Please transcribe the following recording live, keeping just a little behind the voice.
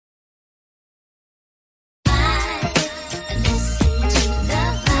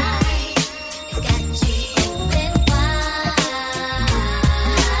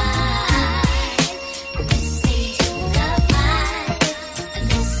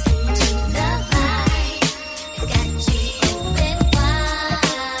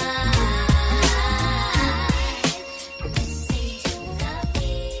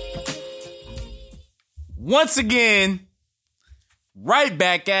Once again, right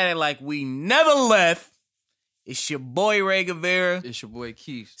back at it like we never left. It's your boy Ray Guevara. It's your boy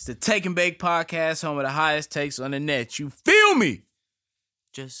Keith. It's the Take and Bake podcast, home of the highest takes on the net. You feel me?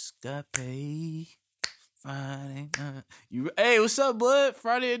 Just got paid. Friday night. Hey, what's up, bud?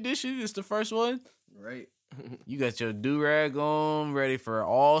 Friday edition. It's the first one. Right. You got your do-rag on, ready for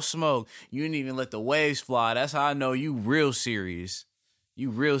all smoke. You didn't even let the waves fly. That's how I know you real serious. You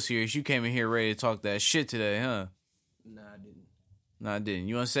real serious. You came in here ready to talk that shit today, huh? Nah, I didn't. Nah, I didn't.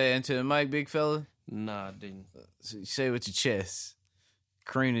 You want to say it into the mic, big fella? Nah, I didn't. Say it with your chest.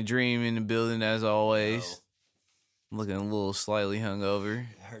 Cream the Dream in the building, as always. Looking a little slightly hungover.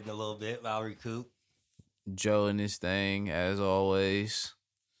 Hurting a little bit, but I'll recoup. Joe in this thing, as always.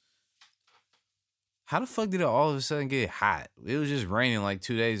 How the fuck did it all of a sudden get hot? It was just raining like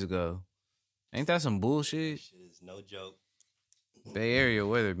 2 days ago. Ain't that some bullshit? Shit is no joke. Bay Area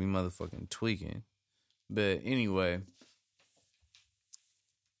weather be motherfucking tweaking. But anyway,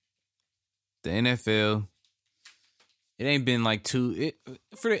 the NFL, it ain't been like for the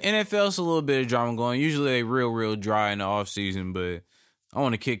NFL, it's a little bit of drama going. Usually they real dry in the offseason, but I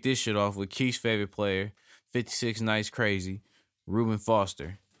want to kick this shit off with Keith's favorite player, 56 Nights Crazy, Reuben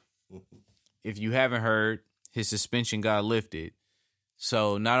Foster. If you haven't heard, his suspension got lifted.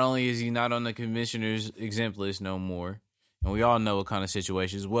 So not only is he not on the commissioner's exempt list no more, and we all know what kind of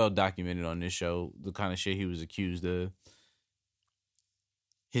situation is well documented on this show, the kind of shit he was accused of.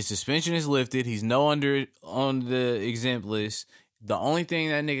 His suspension is lifted. He's no under on the exempt list. The only thing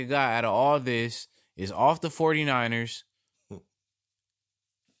that nigga got out of all this is off the 49ers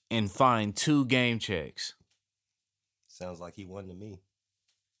and fined 2 game checks. Sounds like he won to me.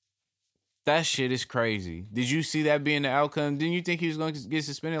 That shit is crazy. Did you see that being the outcome? Didn't you think he was going to get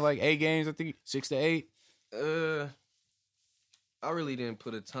suspended like 8 games? I think 6 to 8. I really didn't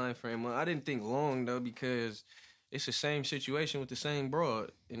put a time frame on. I didn't think long though because it's the same situation with the same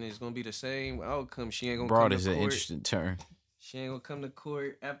broad, and it's gonna be the same outcome. She ain't gonna broad come is to an court. interesting term. She ain't gonna come to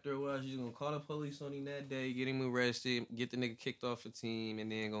court. After a while, she's gonna call the police on him that day, get him arrested, get the nigga kicked off the team,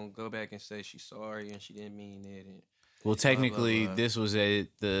 and then gonna go back and say she's sorry and she didn't mean it. And Well, technically, blah. this was at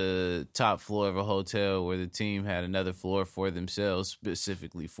the top floor of a hotel where the team had another floor for themselves,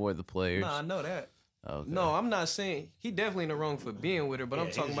 specifically for the players. Nah, I know that. Okay. No, I'm not saying he definitely in the wrong for being with her, but Yeah,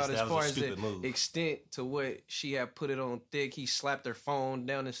 I'm talking he was about just- as that was far a as stupid the move. extent to what she had put it on thick. He slapped her phone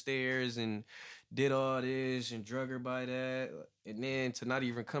down the stairs and did all this and drug her by that, and then to not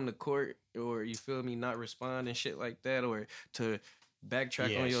even come to court or you feel me, not respond and shit like that, or to backtrack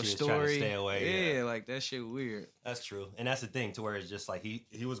Yeah, on your she was trying to story. stay away, yeah. Like that shit weird. That's true. And that's the thing, to where it's just like he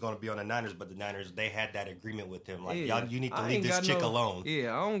was going to be on the Niners, but the Niners, they had that agreement with him. Like, Yeah. y'all, you need to I leave ain't this got chick no- alone.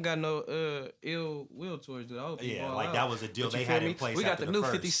 Yeah, I don't got no ill will towards it. I hope he Yeah, ball like out. that was a deal But you they feel had me? in place. We got after the new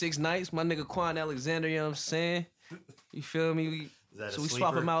first. 56 Nights. My nigga Quan Alexander, you know what I'm saying? You feel me? Is that So a we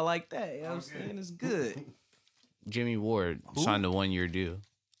swap sleeper? him out like that. You know what I'm saying? It's good. Jimmy Ward signed a 1-year deal.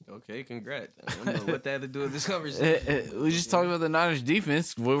 Okay, congrats. I don't know what that had to do with this conversation. We just talked about the Niners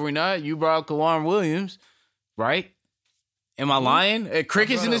defense, were we not? You brought up Kawhi Williams, right? Am I lying?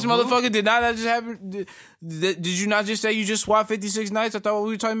 Crickets in this brought up who? motherfucker? Did not that just happen? Did you not just say you just swapped 56 Nights? I thought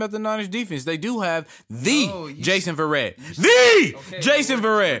we were talking about the Niners defense. They do have the No, you- Jason Verrett. The Okay, Jason we're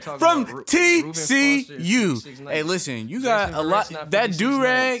Verrett talking from about Reuben Foster, TCU. 56 Nights. Hey, listen, you got Jason a lot. Verrett's not That 56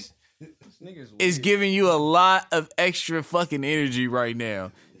 do-rag Nights. This nigga's is weird. giving you a lot of extra fucking energy right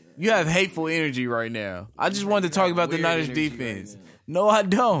now. You have hateful energy right now. I just wanted to talk have about the weird Niners energy defense. right No, I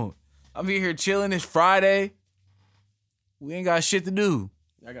don't. I'm here chilling. It's Friday. We ain't got shit to do.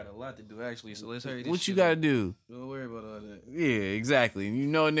 I got a lot to do actually, so let's hurry this What you shit got to up. do? Don't worry about all that. Yeah, exactly. You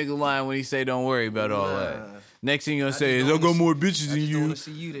know a nigga lying when he say don't worry about all Nah. that. Next thing you gonna I say just is, don't I got wanna more see- bitches I than just don't you. want to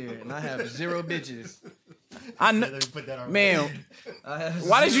see you there, and I have 0 bitches. I know, Let me put that on man. I have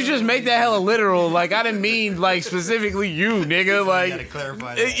Why did you just make that hella literal? Like I didn't mean like specifically you, nigga. You gotta Like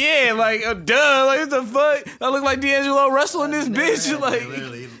clarify that. yeah, like duh. Like what the fuck? I look like D'Angelo Russell in this never bitch. had Like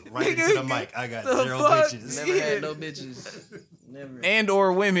Literally, right nigga, into the mic. I got the 0 fuck? bitches. Never Yeah. had no bitches. Never. and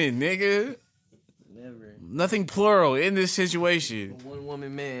or women, nigga. Never. Nothing plural in this situation. One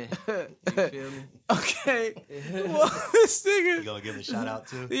woman man. You feel me? Okay. Well, this You nigga. gonna give a shout out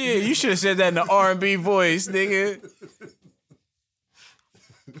to? Yeah, you should have said that in the R&B voice, nigga.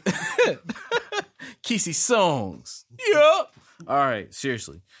 Kesey songs. Yeah. All right,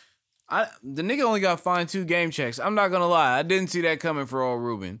 seriously. The nigga only got fined 2 game checks. I'm not gonna lie, I didn't see that coming for old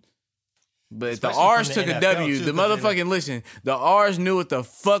Ruben. But Especially the R's from took the a NFL W. too, The 'cause motherfucking listen. The R's knew what the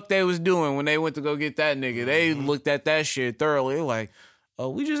fuck they was doing when they went to go get that nigga. They looked at that shit thoroughly. They like, oh,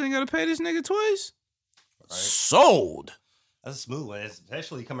 we just ain't gotta pay this nigga twice. Sold. That's a smooth one,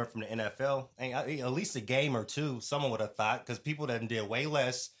 especially coming from the NFL. And at least a game or two, someone would have thought, because people that did way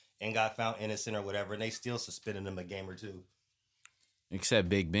less and got found innocent or whatever, and they still suspended them a game or two. Except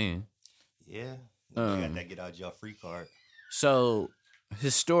Big Ben. Yeah. You got that get out jail free card. So,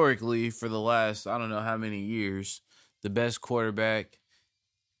 historically, for the last, I don't know how many years, the best quarterback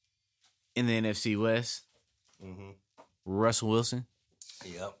in the NFC West, Russell Wilson.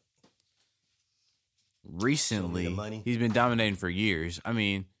 Yep. Recently, Show me the money. he's been dominating for years. I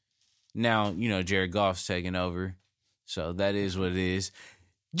mean, now, Jared Goff's taking over. So that is what it is.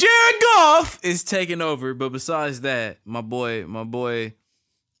 Jared Goff is taking over. But besides that, my boy,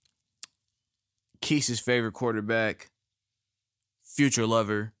 Keith's favorite quarterback, future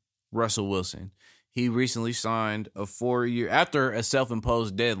lover, Russell Wilson. He recently signed a 4-year, after a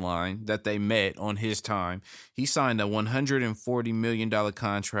self-imposed deadline that they met on his time, he signed a $140 million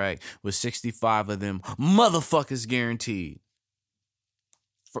contract with 65 of them motherfuckers guaranteed.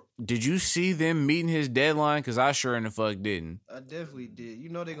 Did you see them meeting his deadline? Because I sure in the fuck didn't. I definitely did. You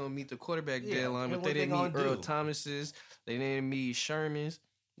know they're going to meet the quarterback Yeah, deadline, but what they didn't they meet gonna Earl do? Thomas's. They didn't meet Sherman's.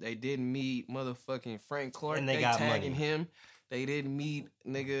 They didn't meet motherfucking Frank Clark. And they they got tagging money. him. They didn't meet,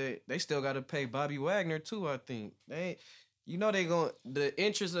 nigga. They still got to pay Bobby Wagner, too, I think. The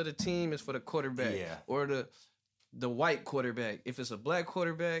interest of the team is for the quarterback. Yeah. Or the white quarterback. If it's a black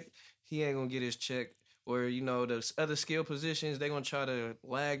quarterback, he ain't going to get his check. Or, the other skill positions, they going to try to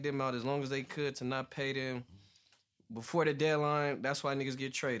lag them out as long as they could to not pay them before the deadline. That's why niggas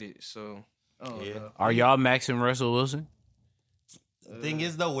get traded. So, Yeah. Are y'all maxing Russell Wilson? The thing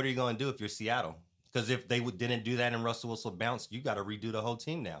is, though, what are you going to do if you're Seattle? Because if they didn't do that and Russell Wilson bounced, you got to redo the whole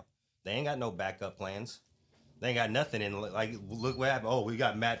team now. They ain't got no backup plans. They ain't got nothing. And look what happened. Oh, we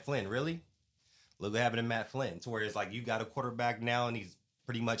got Matt Flynn. Really? Look what happened to Matt Flynn. To where it's like you got a quarterback now, and he's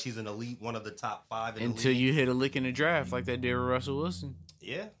an elite, one of the top 5 in Until the league. you hit a lick in the draft like they did with Russell Wilson.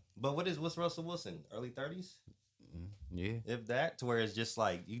 Yeah, but what's Russell Wilson? Early 30s, Yeah. if that. To where it's just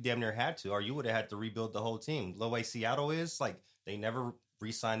like you damn near had to, or you would have had to rebuild the whole team. The way Seattle is, like they never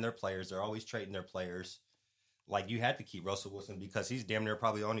re-sign their players. They're always trading their players. Like you had to keep Russell Wilson because he's damn near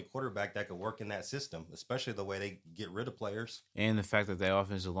probably the only quarterback that could work in that system, especially the way they get rid of players. And the fact that their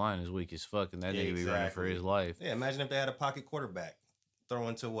offensive line is weak as fuck and that Yeah, nigga be running for exactly. his life. Yeah, imagine if they had a pocket quarterback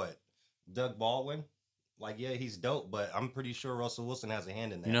throwing to what? Doug Baldwin? Like, yeah, he's dope, but I'm pretty sure Russell Wilson has a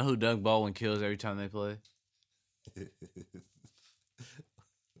hand in that. You know who Doug Baldwin kills every time they play?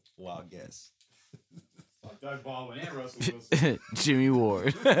 Wild guess. Doug Baldwin and Russell Wilson. Jimmy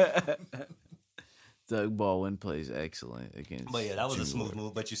Ward. Doug Baldwin plays excellent against. But yeah, that was Jimmy a smooth Ward.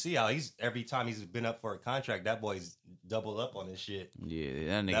 move. But you see how every time he's been up for a contract, that boy's doubled up on his shit. Yeah,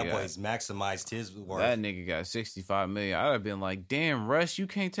 that nigga. That boy's maximized his worth. That nigga got $65 million. I'd have been like, damn, Russ, you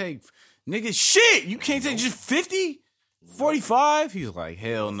can't take nigga shit. You can't take just 50, 45. He's like,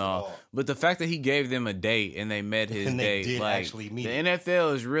 hell no. But the fact that he gave them a date and they met his And they date, did like actually meet the it.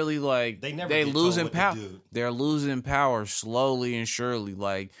 NFL is really like They never they get told losing what to power. do. They're losing power slowly and surely.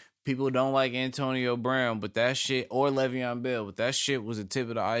 Like people don't like Antonio Brown, but that shit or Le'Veon Bell, but that shit was the tip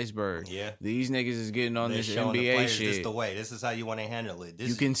of the iceberg. Yeah. These niggas is getting on They're this showing the NBA players this shit. the way. This is how you want to handle it. This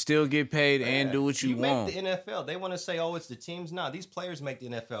You is- can still get paid and do what you want. make the NFL. They want to say, "Oh, it's the teams." No, these players make the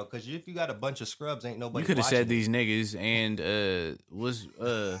NFL because if you got a bunch of scrubs, ain't nobody. You could have said watching these niggas and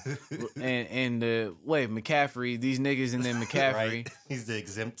wait, McCaffrey, these niggas and then it. McCaffrey. Right? He's the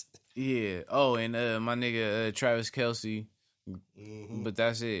exempt. Yeah. Oh, and my nigga Travis Kelce. Mhm. But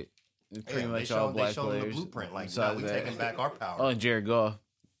that's it. It's pretty Yeah, much they all show, black they show players. the blueprint. Like, no, Besides we that. taking back our power. Oh, and Jared Goff.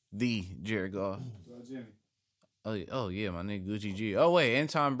 The Jared Goff. Jimmy. Oh yeah, my nigga Gucci G. Oh wait, and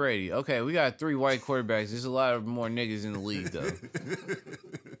Tom Brady. Okay, we got 3 white quarterbacks. There's a lot of more niggas in the league though.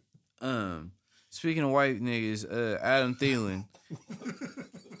 Speaking of white niggas, Adam Thielen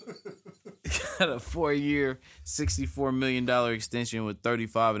got a 4-year, $64 million extension with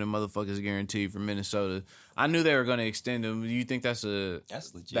 35 of them motherfuckers guaranteed for Minnesota. I knew they were going to extend him. Do you think that's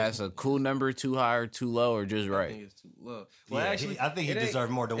That's legit. a cool number, too high or too low, or just I right? think it's too low. Yeah, I think he it ain't-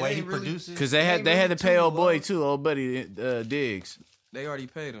 deserved more. The it way he ain't really- produces. Because they It had ain't to really pay too old boy low. too, old buddy Diggs. They already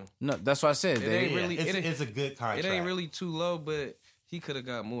paid him. No, that's what I said. It They, ain't really- it's, it ain't- it's a good contract. It ain't really too low, but he could have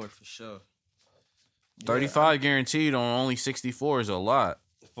got more for sure. 35 guaranteed on only 64 is a lot.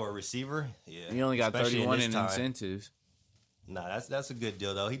 for a receiver. Yeah, You only got Especially 31 this in time. incentives. Nah, that's a good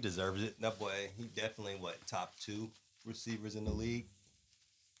deal though. He deserves it. That boy, he definitely top 2 receivers in the league.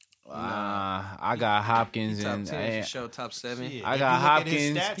 I got Hopkins Top and 10 for sure, top 7. Shit, I if got you look at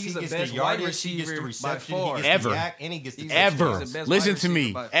his Hopkins. stats, He's he the gets best the wide yardage, he gets the receiver by reception, far. he gets Ever. the yak, and he gets the He's touchdown. ever. He's the best Listen wide to me.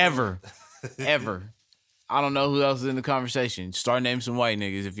 receiver by far. Ever. Ever. I don't know who else is in the conversation. Start naming some white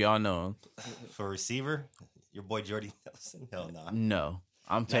niggas if y'all know them. For receiver, Your boy Jordy Nelson? Hell nah. No.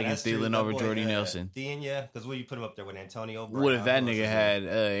 I'm Nah, taking that's true. Thielen That over boy, Jordy Nelson. Thielen, yeah, because what you put him up there with Antonio Brown? What if that Who else nigga is had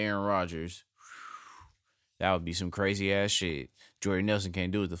Aaron Rodgers? That would be some crazy ass shit. Jordy Nelson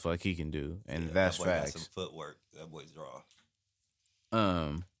can't do what the fuck he can do, and there? that's that boy got facts. some footwork. That boy's raw.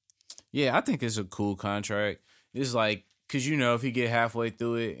 Yeah, I think it's a cool contract. It's like, cause if he get halfway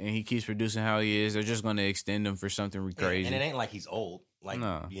through it and he keeps producing how he is, they're just gonna extend him for something crazy. And it ain't like he's old. Like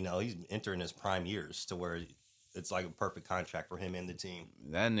No. he's entering his prime years to where it's like a perfect contract for him and the team,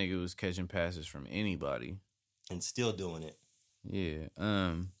 That nigga was catching passes from anybody. and still doing it. Yeah.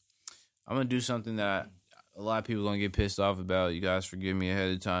 I'm gonna do something that a lot of people gonna get pissed off about. You guys forgive me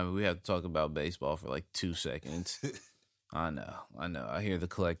ahead of time, but we have to talk about baseball for like 2 seconds. I know. I hear the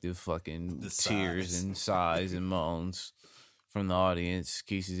collective fucking The tears sighs. and sighs and moans from the audience.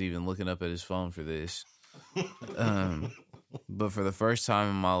 Keith is even looking up at his phone for this. But for the first time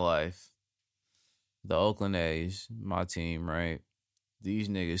in my life, the Oakland A's, my team, right? These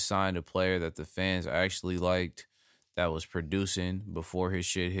niggas signed a player that the fans actually liked, that was producing before his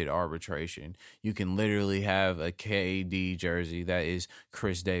shit hit arbitration. You can literally have a KD jersey that is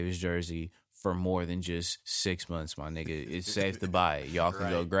Chris Davis jersey for more than just 6 months, my nigga. It's safe to buy it. Y'all can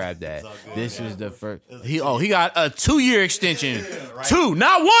go Right. grab that. It's all good, This man. is the first. It's a He 2 he got a 2-year extension. Right. 2,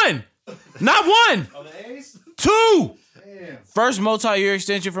 not 1, not 1, Oh, the A's? 2. Damn. First multi-year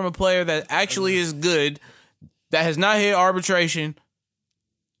extension from a player that actually is good, that has not hit arbitration,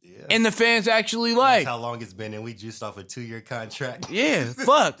 Yeah. and the fans actually like. That's how long it's been, and we juiced off a 2-year contract. Yeah,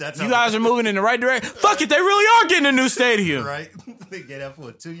 fuck. That's You how- guys are moving in the right direction. Fuck it, they really are getting a new stadium. Right? They get that for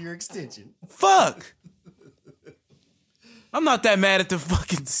a 2-year extension. Fuck. I'm not that mad at the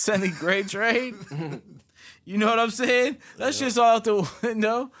fucking Sonny Gray trade. You know what I'm saying? That's just all out the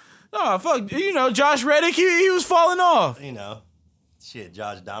window. Oh, fuck. Josh Reddick, he was falling off. Shit,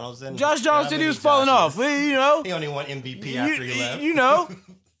 Josh Donaldson. Josh Donaldson, he was Josh falling off. is. He only won MVP after he left.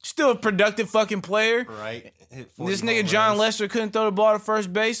 Still a productive fucking player. Right? Hit 40 This home nigga John runs. Lester couldn't throw the ball to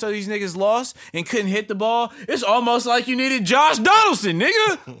first base, so these niggas lost and couldn't hit the ball. It's almost like you needed Josh Donaldson,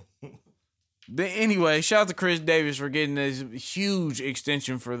 nigga. But anyway, shout out to Chris Davis for getting this huge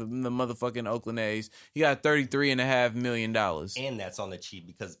extension for the motherfucking Oakland A's. He got $33.5 million. And that's on the cheap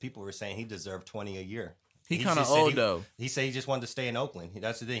because people were saying he deserved 20 a year. He He kind of just said old though. He said he just wanted to stay in Oakland.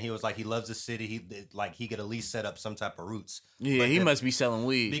 That's the thing. He was like, he loves the city. He could at least set up some type of roots. Yeah, But he the- must be selling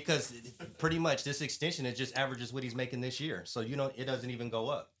weed. Because pretty much this extension, it just averages what he's making this year. So, it doesn't even go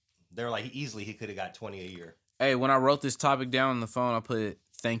up. They're like, easily he could have got 20 a year. Hey, when I wrote this topic down on the phone, I put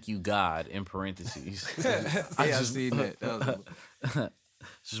 "Thank you God" in parentheses. I seen that. That was-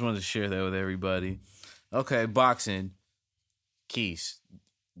 Just wanted to share that with everybody. Okay, boxing. Keys.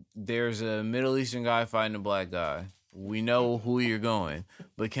 There's a Middle Eastern guy fighting a black guy. We know who you're going,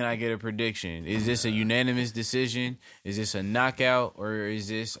 but can I get a prediction? Is this a unanimous decision? Is this a knockout, or is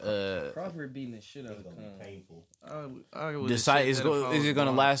this a Crawford beating the shit out of It's going to be Khan. painful. I would decide? Is have said that if I it was going to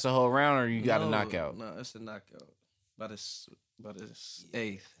going. last the whole round, or you got a knockout? No, it's a knockout. By the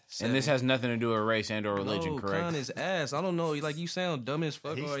eighth. And this has nothing to do with race and or religion, no, correct? Khan is ass. I don't know. Like, you sound dumb as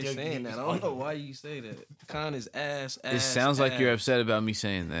fuck He's always still- saying he's that. I don't know why you say that. Khan is ass. It sounds like you're upset about me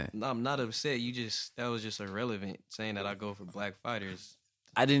saying that. No, I'm not upset. That was just irrelevant saying that I go for black fighters.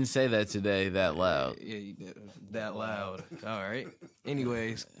 I didn't say that today that loud. Yeah, that loud. All right.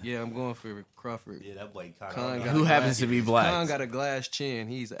 Anyways, yeah, I'm going for Crawford. Yeah, that boy Khan kind got Who a happens to be black? Khan got a glass chin.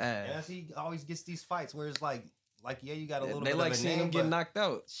 He's ass. Yes, he always gets these fights where it's like yeah, you got a little They bit like of a seeing name, him get but knocked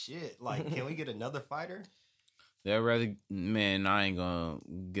out. shit, like, can we get another fighter? I'd rather, man, I ain't gonna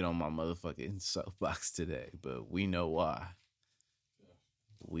get on my motherfucking soapbox today, but we know why.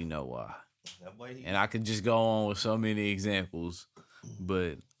 We know why. That boy, And I could just go on with so many examples,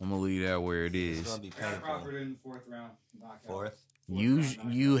 but I'm gonna leave that where it it's is. gonna be I got painful. Crawford in 4th round. Knockout. Fourth.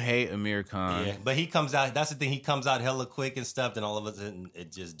 You hate Amir Khan. Yeah, but he comes out. That's the thing. He comes out hella quick and stuff, and all of a sudden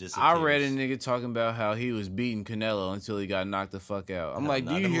it just disappears. I read a nigga talking about how he was beating Canelo until he got knocked the fuck out. I'm like,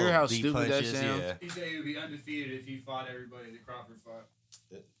 do you hear how stupid that sounds? Yeah. He said he would be undefeated if he fought everybody that Crawford fought.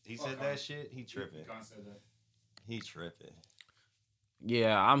 He said that shit. He tripping. Khan said that. He tripping.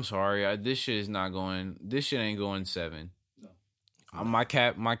 Yeah, I'm sorry. This shit is not going. This shit ain't going 7. No. My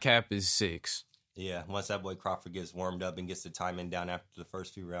cap is 6. Yeah, once that boy Crawford gets warmed up and gets the timing down after the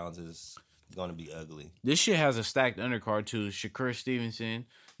first few rounds, is going to be ugly. This shit has a stacked undercard too. Shakur Stevenson.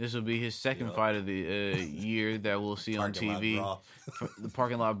 This will be his second Yup. fight of the year that we'll see on Parking lot TV. brawl. The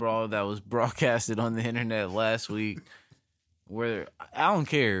parking lot brawl that was broadcasted on the internet last week. Where I don't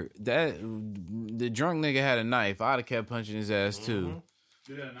care that the drunk nigga had a knife. I'd have kept punching his ass too.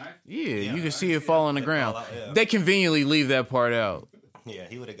 Did that a knife? Yeah, Yeah, you can see it fall on the It ground. fall out, yeah. They conveniently leave that part out. Yeah,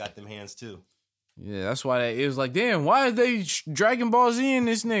 he would have got them hands too. Yeah, that's why it was like, damn, why are they Dragon Ball Z in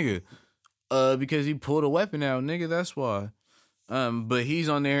this nigga? Because he pulled a weapon out, nigga. That's why. But he's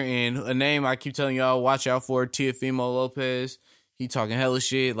on there, and a name I keep telling y'all, watch out for, Teofimo Lopez. He talking hella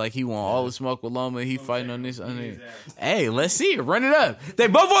shit, like he want all the smoke with Loma. He fighting on this. Hey, let's see it. Run it up. They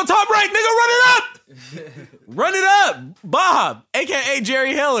both on top right, nigga. Run it up. Run it up. Bob, a.k.a.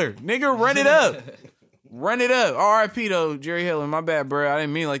 Jerry Heller. Nigga, run it up. Run it up. R.I.P. though, Jerry Heller. My bad, bro. I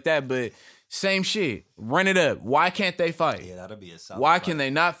didn't mean like that, but same shit. Run it up. Why can't they fight? Yeah, that'll be a solid Why fight. can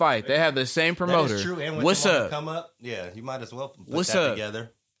they not fight? They have the same promoter. That is true. And when What's tomorrow up? Come up. Yeah, you might as well put What's that up?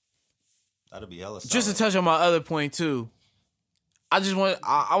 together. That'll be hella solid. Just to touch on my other point too, I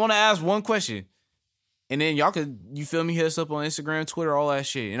want to ask one question, and then y'all could, you feel me, hit us up on Instagram, Twitter, all that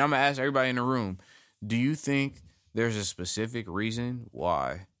shit, and I'm gonna ask everybody in the room: do you think there's a specific reason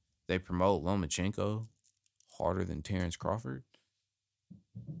why they promote Lomachenko harder than Terrence Crawford?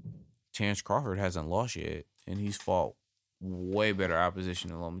 Terrence Crawford hasn't lost yet, and he's fought way better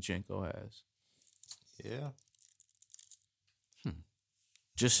opposition than Lomachenko has. Yeah.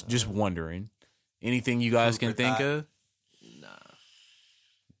 Just wondering. Anything you guys can think of? Nah.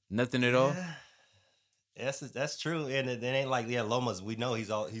 Nothing at all? That's true. And it ain't like, Loma's, we know he's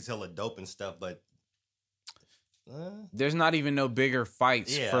hella dope and stuff, but There's not even no bigger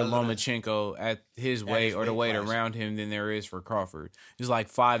fights Yeah, for I was gonna- Lomachenko at his weight his or the weight weight class. around him than there is for Crawford. There's like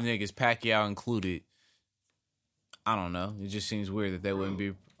 5 niggas, Pacquiao included. I don't know. It just seems weird that they wouldn't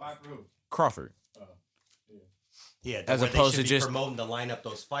be Five for who? Crawford. yeah, As where opposed they to should just- be promoting to line up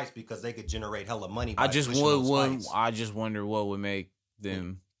those fights because they could generate hella money. By I just pushing those fights. I just wonder what would make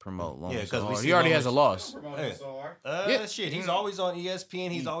them promote Loma. Yeah, 'cause we he see already has a Loma's- loss. Promoting Hey. so hard. Yeah. Shit, he's always on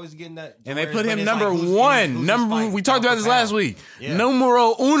ESPN. He's always getting that. And they but put him it's number like, who's one. his fight, We talked pound about for this pound. last week. Yeah.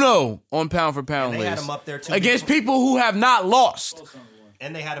 Numero uno on pound for pound And they had list him up there too against before- people who have not lost. Close number one.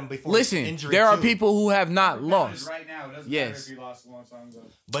 And they had him before Listen, injury there are too. people who have not Pound is lost. right now. It doesn't Yes. matter if he lost a long time ago.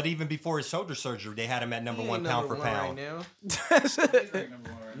 But even before his shoulder surgery, they had him at number He one ain't pound number for one pound. right now. He's ranked number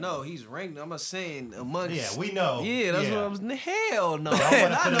one right now. No, he's ranked. I'm not saying amongst. Yeah, we know. Yeah, that's what I was. Hell no. wanna I put know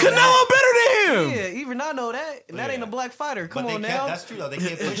him that. Canelo better than him. Yeah, even I know that. And that ain't a black fighter. Come But on they now. That's true though. They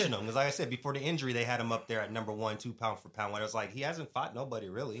kept pushing him because, like I said, before the injury, they had him up there at number 1, 2 pound for pound. When it was like he hasn't fought nobody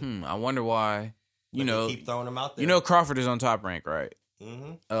really. I wonder why. But they keep throwing him out there. You know Crawford is on Top Rank, right?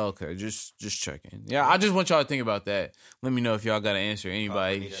 Mm-hmm. Oh, okay, just checking. Yeah, I just want y'all to think about that. Let me know if y'all got an answer.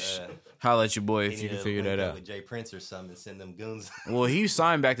 Anybody, holla at your boy if you can figure that out. With Jay Prince or something and send them goons. Well, he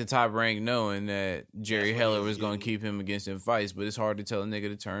signed back to Top Rank knowing that Jerry That's what Heller he was was going to getting. keep him against him fights, but it's hard to tell a nigga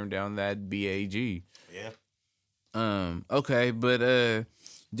to turn down that BAG. Yeah. Okay, but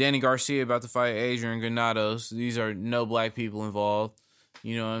Danny Garcia about to fight Adrian Granados. These are no black people involved.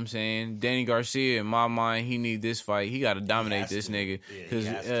 You know what I'm saying? Danny Garcia, in my mind, he need this fight. He got to dominate has this to. nigga Yeah, he because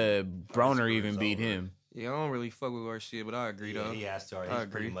has to. Broner career's even beat over. him. Yeah, I don't really fuck with Garcia, but I agree Yeah, though. he has to. I He's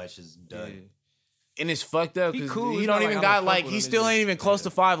agree. pretty much is Yeah. done. And it's fucked up He because cool. he It's don't not even like got I'ma like fuck with he him. still It's ain't even close to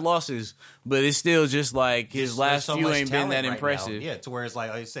 5 losses, but it's still just like his There's last so few much ain't been talent that right now. impressive. Yeah, to where it's like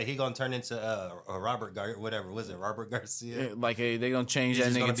I say, he gonna turn into Robert whatever was it, Robert Garcia? Like they gonna change He's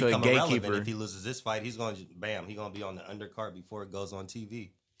that just nigga gonna to a become irrelevant. gatekeeper. If he loses this fight, he's gonna he gonna be on the undercard before it goes on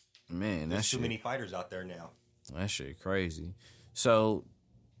TV. Man, There's that's too many fighters out there now. That shit crazy. So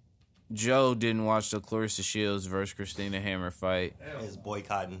Joe didn't watch the Clarissa Shields versus Christina Hammer fight. Is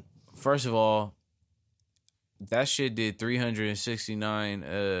boycotting. First of all, that shit did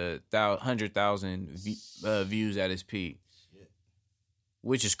 369,000 views at its peak,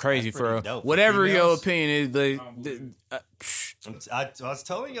 which is crazy That's pretty for dope. For whatever your females? opinion is. I was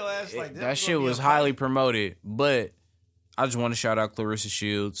telling your ass like That shit was highly promoted, but I just want to shout out Clarissa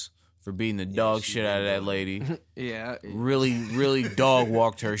Shields for beating the dog she shit out of been that lady. Yeah. Really dog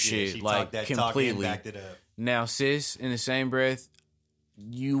walked her Yeah, shit she like talked that talk and completely. backed it up. Now, sis, in the same breath,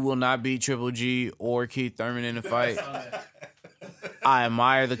 you will not beat Triple G or Keith Thurman in a fight. I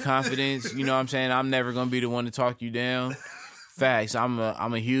admire the confidence. You know what I'm saying? I'm never gonna be the one to talk you down. Facts. I'm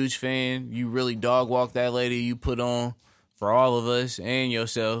a huge fan. You really dog walked that lady. You put on for all of us and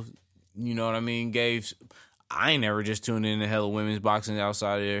yourself. You know what I mean? I ain't never just tuned in to hella women's boxing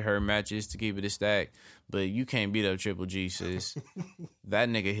outside of her matches to keep it a stack. But you can't beat up Triple G, sis. That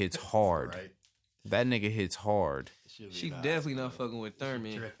nigga hits hard. Right. That nigga hits hard. She definitely not fucking with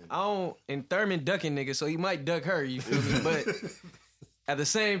Thurman. tripping. I don't, and Thurman ducking nigga, so he might duck her. You feel me? But at the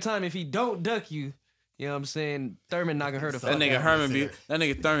same time, if he don't duck you, you know what I'm saying? Thurman knocking her to That fuck nigga out. that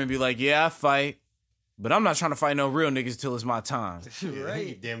nigga Thurman be like, yeah, I fight, but I'm not trying to fight no real niggas till it's my time.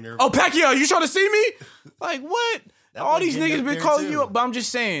 Right? Damn near. Oh, Pacquiao, you trying to see me? Like what? That All boy these getting niggas up been there, calling too. you up, but I'm just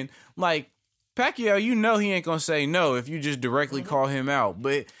saying, like, Pacquiao, you know he ain't gonna say no if you just directly call him out.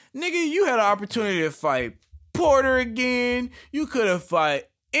 But nigga, you had an opportunity to fight Porter again. You could have fight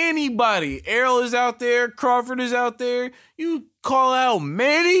anybody. Errol is out there. Crawford is out there. You call out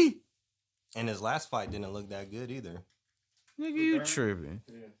Manny? And his last fight didn't look that good either. Nigga, you tripping.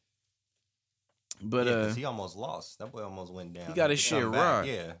 Yeah. But Yeah, 'cause he almost lost. That boy almost went down. he got his He shit come back, right.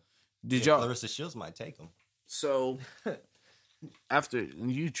 Yeah. did Yeah, y'all? Clarissa Shields might take him. So after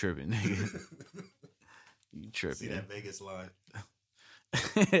you tripping, nigga. You tripping. See that Vegas line.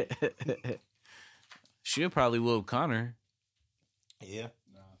 She'll probably whoop Connor. Yeah.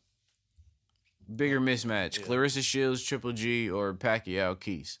 Bigger mismatch: Yeah. Clarissa Shields, Triple G, or Pacquiao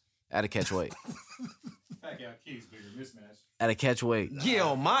Keys at a catch weight. Pacquiao Keys bigger mismatch. At a catch weight. Yeah,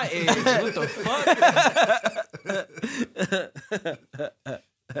 on my edge. What the fuck?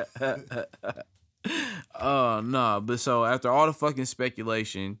 Oh no, but so after all the fucking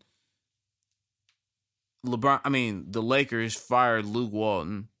speculation, the Lakers fired Luke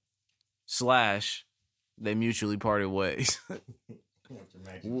Walton / they mutually parted ways.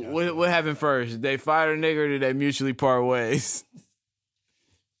 What happened first? They fired a nigga or did they mutually part ways?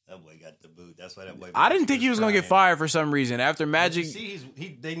 That boy got the boot. That's why that boy. I didn't think he was gonna get fired for some reason. After Magic, See,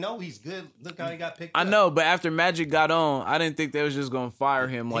 they know he's good. Look how he got picked I up. know, but after Magic got on, I didn't think they was just gonna fire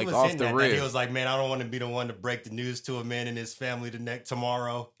him He like was off in the that, rip. He was like, man, I don't want to be the one to break the news to a man and his family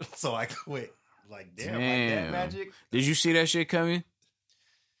tomorrow. So I quit. Like, damn, like Damn. that Magic. Did you see that shit coming?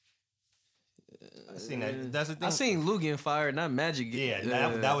 I seen that. That's the thing. I seen Luke getting fired, not Magic. Yeah,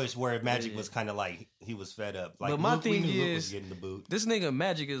 that was where Magic was kind of like he was fed up. Like, But my Luke, we thing knew Luke was is, getting the boot. This nigga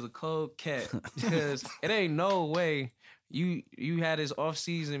Magic is a cold cat because it ain't no way you had his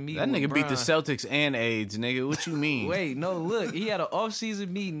off-season meeting. That nigga with beat the Bron. Celtics and AIDS, nigga. What you mean? Wait, no, look, he had an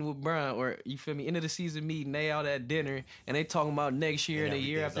off-season meeting with Brian, or you feel me? End of the season meeting, they out at dinner, and they talking about next year and the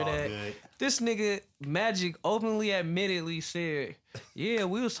year after Everything's that. all good. This nigga Magic openly admittedly said, "Yeah,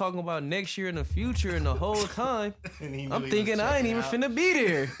 we was talking about next year and the future, and the whole time And he knew I'm he thinking was I ain't checking even out. finna be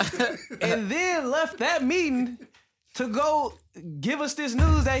there," and then left that meeting to go give us this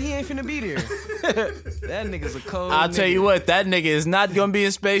news that he ain't finna be there. That nigga's a cold. I'll tell you what, that nigga is not gonna be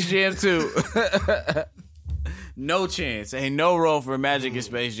in Space Jam 2. No chance. Ain't no role for Magic in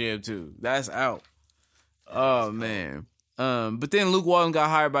Space Jam 2. That's out. Oh man. But then Luke Walton got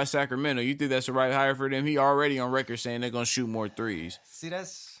hired by Sacramento. You think that's the right hire for them? He already on record saying they're gonna shoot more threes. See,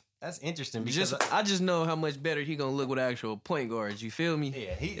 that's interesting because I just know how much better he gonna look with actual point guards. You feel me?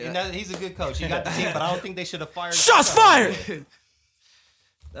 he's a good coach. He got the team, but I don't think they should have fired. Shots him. fired!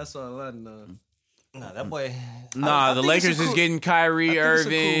 That's all I know. Nah, that boy. Nah, I the think it's a Lakers is cool- getting Kyrie I think it's a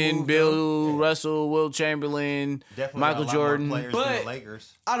cool Irving, move, Bill though. Russell, Will Chamberlain, Definitely Michael got a lot Jordan. more players than But- the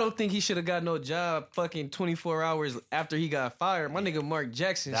Lakers. I don't think he should have got no job fucking 24 hours after he got fired. My nigga Mark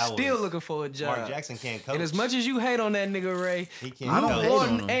Jackson That still was- looking for a job. Mark Jackson can't coach. And as much as you hate on that nigga Ray, he can't I don't Luke hate coach. on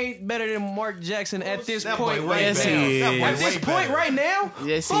him. Walton ain't better than Mark Jackson at this That boy point way right Yes, better. he now. is. That boy At this way point better. right now,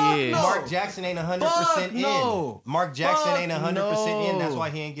 Yes, he fuck is. No. Mark Jackson ain't 100% Fuck in. no. Mark Jackson Fuck ain't 100% in. That's no. why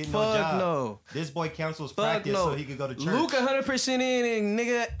he ain't getting Fuck no job. no. This boy cancels Fuck practice no. so he could go to church. Luke 100% in and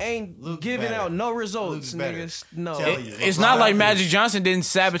nigga ain't Luke's giving better. out no Luke's results, better. niggas. No. Tell you. It's not like Magic Johnson didn't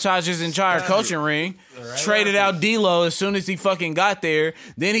sabotage his entire coaching ring. Right. Traded out D'Lo as soon as he fucking got there.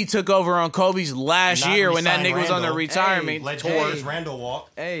 Then he took over on Kobe's last Not year when that re-sign nigga was on the Randall. retirement Let tour. Julius Randle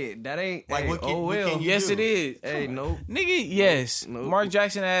walk. Hey, that ain't Like, hey, what can- oh what well. can you Yes, do? it is. Hey, nope. Nigga, yes. Nope. Mark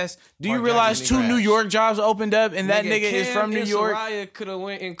Jackson asked, do you Mark realize Jackson 2 is New trash. York jobs opened up and that nigga is from New York? Soraya could have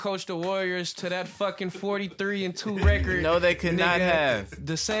went and coached the Warriors to that fucking 43-2 record. No, they could not nigga, have.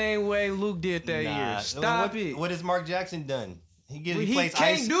 the same way Luke did that Nah. year. Stop what, it. What has Mark Jackson done? He He plays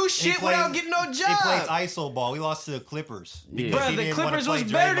can't ice, do he shit plays- without getting no He job. plays ISO ball. We lost to the Clippers. because Bruh, he the didn't wanna Clippers play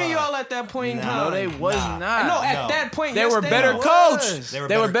was better than Draymond. y'all at that point in Nah. time. No, they was Nah. not. No, at No. that point, They yes, were they better was. coached.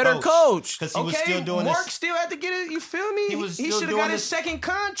 They were better coached. Because he was Okay, still doing Mark this. still had to get it. You feel me? He was He still should have doing got his this- second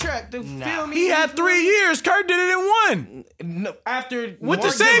contract. To Nah. feel me? He had 3 years. Kurt did it in 1. No, after With the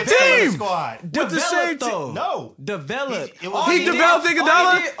Mark same developed- team. Squad. With the developed, same team. though. No. Developed. It was- All He did- developed all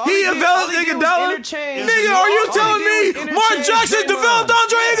Iguodala? did- all He did- developed all he did was Iguodala? interchange. Nigga, are you All he telling did me was Mark interchange Jackson Draymond. developed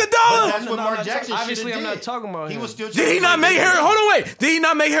Andre But Iguodala? that's what No, Mark no, Jackson obviously should've I'm not did. talking about He him. was still. Did he not make Harrison? Hold on, wait. Did he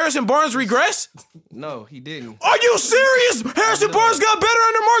not make Harrison Barnes regress? No, he didn't. Are you serious? Harrison Barnes got better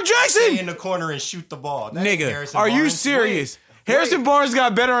under Mark Stay Jackson. in the corner and shoot the ball. That ain't Nigga, Harrison are you Barnes. serious? Harrison Barnes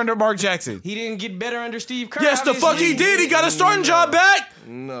got better under Mark Jackson. He didn't get better under Steve Kerr. Yes, the fuck he obviously. did. He got a starting job back.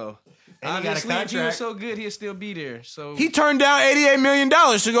 No. And he got a Obviously, if he was contract. so good, he'd still be there. So He turned down $88 million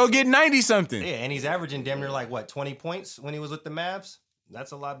to go get 90 something. Yeah, and he's averaging damn near like what 20 points when he was with the Mavs.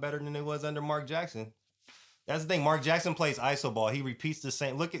 That's a lot better than it was under Mark Jackson. That's the thing. Mark Jackson plays iso ball. He repeats the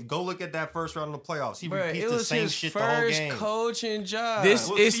same. Go look at that first round of the playoffs. He Bruh, repeats it the was same his shit the whole first game. coaching job. This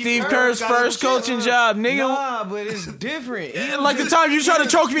Well, is Steve Steve Kerr Kerr's got first him shit. coaching job, nigga. Nah, but it's different. Like the time you tried to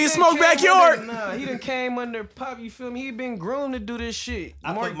choke me in Smoke Backyard. Nah, he done came under Pop. You feel me? He been groomed to do this shit.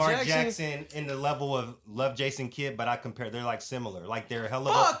 I put Mark Jackson in the level of love Jason Kidd, but I compare they're like similar. Like they're hell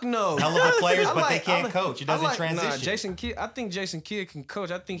of no. hell of a players, I but they like- can't I like- coach. It I doesn't like- transition. Nah, Jason Kidd. I think Jason Kidd can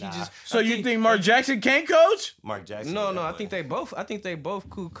coach. I think he just. So I you think Mark Jackson can't coach? Mark Jackson. No, is no. that I way. think they both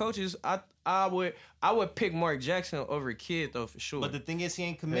cool coaches. I would pick Mark Jackson over Kidd though for sure. But the thing is, he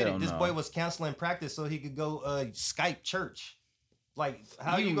ain't committed. Hell This no. boy was canceling practice so he could go Skype church. Like,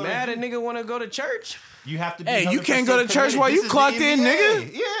 how you gonna mad do- a nigga want to go to church? You have to be. Hey, you 100% can't go to church committed. while This you is the clocked in, NBA.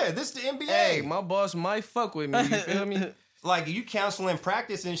 nigga. Yeah, this is the NBA. Hey, my boss might fuck with me. You feel me? Like, you counseling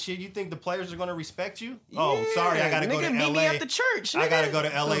practice and shit. You think the players are gonna respect you? Oh, sorry, I gotta nigga, go to meet LA. me at the church. I nigga. gotta go to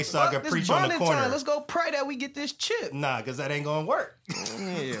LA so I Fuck can this preach on the bonding corner. time. Let's go pray that we get this chip. Nah, because that ain't gonna work.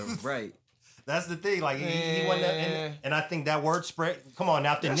 Yeah, right. That's the thing. Like, he won that, and I think that word spread. Come on,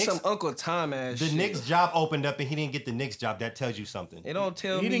 now if the That's Knicks, some Uncle Tom ass the shit. Knicks job opened up and he didn't get the Knicks job, that tells you something. It don't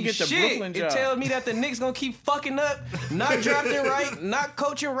tell He me didn't get the shit. Brooklyn It job. tells me that the Knicks gonna keep fucking up, not drafting right, not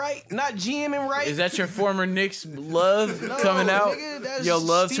coaching right, not GMing right. Is that your former Knicks love No, coming out? nigga, that's Your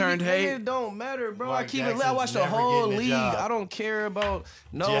love Stevie, turned nigga, hate? It don't matter, bro. Mark I keep it lit. I Jackson's watch the never whole getting a league. job. I don't care about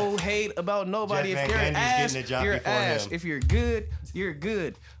Jeff- hate about nobody. Jeff If you're Van Gundy's ass, getting a job you're before ass. him. If you're good, you're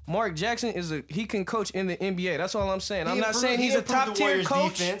good. Mark Jackson he can coach in the NBA. That's all I'm saying. I'm not saying he's a top tier Warriors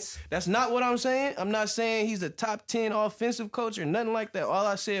coach. defense. That's not what I'm saying. I'm not saying he's a top 10 offensive coach or nothing like that. All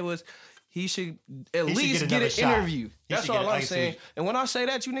I said was he should at He should least get get another an shot. interview. He That's should all get I'm an saying. IC. And when I say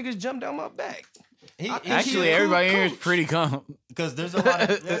that, you niggas jump down my back. He Actually, He's a cool everybody here is coach. pretty calm. because there's a lot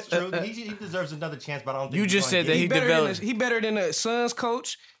of that's true. He deserves another chance, but I don't think You he's just gonna said get that it. he better developed- Than he better than the Suns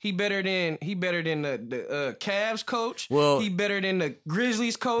coach. He better than the Cavs coach. Well- he better than the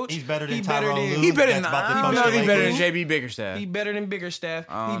Grizzlies coach. He's better than He better Tyrone than- Lue. He better That's than about to I coach know the he better than Lakers. JB Bickerstaff. He better than Bickerstaff.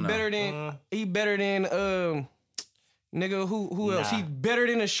 I don't know. He better than nigga who else? Nah. He better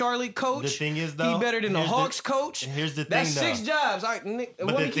than the Charlotte coach. The thing is, though, he better than the here's the- Hawks coach. here's the That's thing, 6 though. jobs.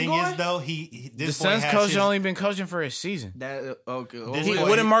 But the thing is, though, this The boy Suns has coach his- only been coaching for a season. that okay. This He, boy-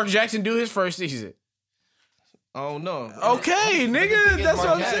 what did Mark Jackson do his first season? Oh no. Okay, But the nigga, thing is, that's Mark what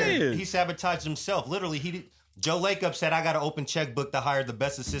I'm Jackson, saying. He sabotaged himself. Literally, he did. Joe Lacob said, "I got an open checkbook to hire the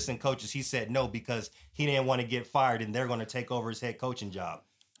best assistant coaches." He said no because he didn't want to get fired, and they're going to take over his head coaching job.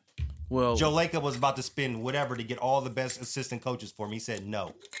 Well, Joe Lacob was about to spend whatever to get all the best assistant coaches for him. He said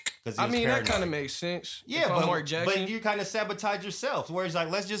no because I mean that kind of makes sense. Yeah, if I'm but, Mark Jackson. but you kind of sabotage yourself. Where he's like,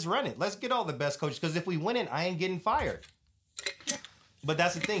 let's just run it. Let's get all the best coaches because if we win it, I ain't getting fired. But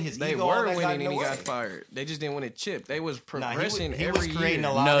that's the thing. His They ego all were that got winning in and the he way. got fired. They just didn't win a chip. They was Nah, progressing he every was creating year.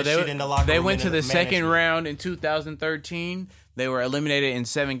 a lot no, of shit in the locker they room went to and the second management. round in 2013. They were eliminated in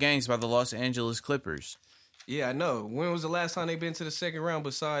 7 games by the Los Angeles Clippers. Yeah, I know. When was the last time they been to the second round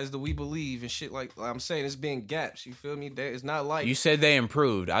besides the We Believe and shit like I'm saying it's been gaps. You feel me? That it's not like You said they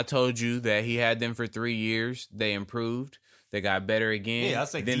improved. I told you that he had them for 3 years. They improved. They got better again. Yeah, I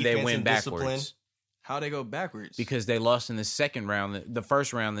say then defense they went and backwards discipline. how they go backwards. because they lost in the second round, the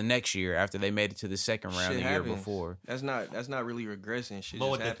first round the next year after they made it to the second round Shit the year happens. before. That's not really regressing. Shit But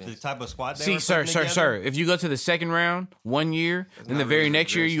just with the happens. type of squad they See, were sir, putting sir, together, sir. If you go to the second round 1 year, then the not very really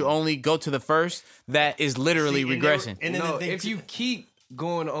next year you regressing. only go to the first, that is literally See, and they were- regressing. and then no, the thing if too- you keep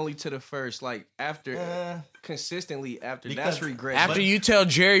going only to the first, like after consistently after, Because- that's regression. After you tell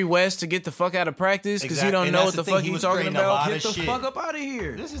Jerry West to get the fuck out of practice because he Exactly, don't and know that's what the the thing, fuck he you was talking creating a lot about, of Get the shit. fuck up out of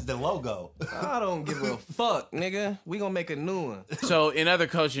here. This is the logo. I don't give a fuck, nigga. We gonna make a new one. So in other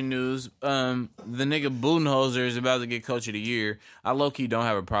coaching news, the nigga Budenholzer is about to get coach of the year. I low key don't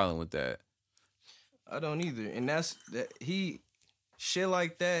have a problem with that. I don't either. And that's that he shit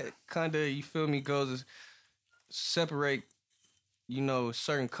like that kind of, you feel me, goes to separate, you know,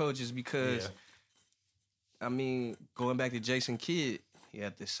 certain coaches because I mean, going back to Jason Kidd, he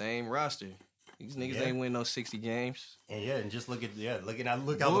had the same roster. These niggas Yeah. ain't win no 60 games. And just look how the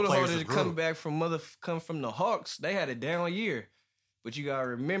players Budenholzer grew. come from the Hawks. They had a down year. But you gotta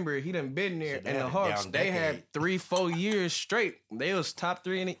remember, he done been there, Shit, they and had the a Hawks, down they had decade. 3-4 years straight. They was top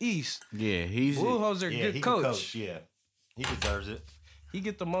 3 in the East. Yeah, he's Budenholzer, Yeah, good he coach. can coach. Yeah, he deserves it. He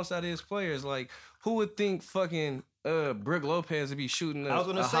get the most out of his players. Like, who would think fucking Brook Lopez would be shooting I was a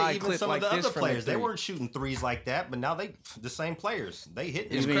gonna high say even clip some like of the this other from players, the they three? weren't shooting threes like that, but now the same players. They hit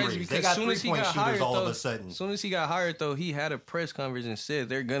It's these crazy threes. because They got soon as he 3-point got shooters hired, all though, of a sudden. as soon as he got hired, though, he had a press conference and said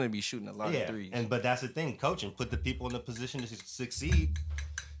they're gonna be shooting a lot of Yeah, threes. but that's the thing. Coaching put the people in the position to succeed.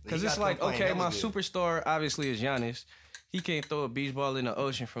 Because He it's got like, them playing okay, hella my good. superstar obviously is Giannis. He can't throw a beach ball in the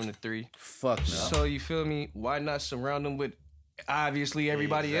ocean from the 3. Fuck no. So you feel me? Why not surround him with obviously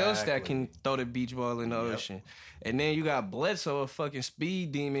everybody else that Exactly. can throw the beach ball in the ocean? And then you got Bledsoe, a fucking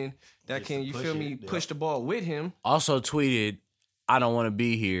speed demon that Just can, to you push feel it, me, yep. push the ball with him. Also tweeted, "I don't want to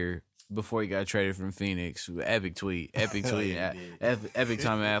be here." Before he got traded from Phoenix, epic tweet, epic tweet, Yeah, he did. epic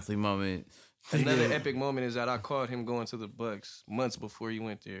time athlete moment. Another epic moment is that I called him going to the Bucks months before he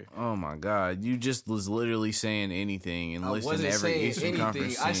went there. Oh my God, you just was literally saying anything and I listening to wasn't every saying Eastern anything.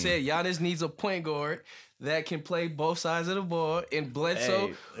 Conference I team. said Giannis needs a point guard that can play both sides of the ball. And Bledsoe,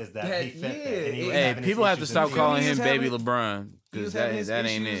 Hey, is that he fit that? And he was Hey, having his people have to issues stop in calling He him was Baby having- LeBron he because was having that his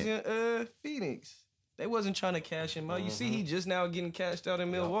ain't issues it. in Phoenix. They wasn't trying to cash him out. You see, he just now getting cashed out in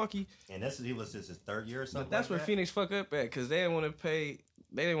Milwaukee. And he was just his 3rd year or something. But that's like where that. Phoenix fuck up at because they didn't want to pay.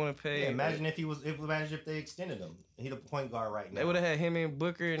 They didn't want to pay. Yeah, imagine if they extended him. He's the point guard right now. They would have had him and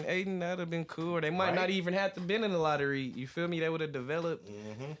Booker and Aiden. That'd have been cool. Or they might Right. not even have to been in the lottery. You feel me? They would have developed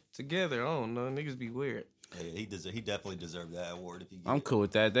Mm-hmm. together. I don't know. Niggas be weird. Yeah, he definitely deserved that award if he. I'm cool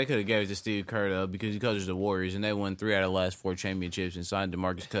with that. They could have gave it to Steve Kerr though because he coaches the Warriors and they won 3 out of the last 4 championships and signed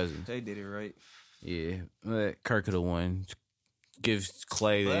DeMarcus Cousins. They did it right. Yeah, but Kerr could have won. Give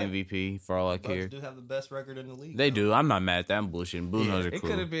Clay the But- MVP for all I Bucks care. do have the best record in the league. They though. do. I'm not mad at that. I'm bullshitting. Blue Yeah. Notes are It cool.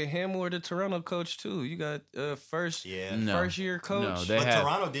 could have been him or the Toronto coach too. You got first Yeah. No. first year coach. No, they But had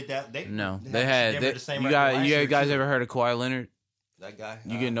Toronto did that. they had. Denver the same You record last year, guys too. ever heard of Kawhi Leonard? That guy.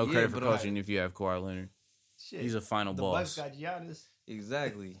 You get no yeah, credit for but coaching if you have Kawhi Leonard. Shit. He's a final The boss. Bucks got Giannis.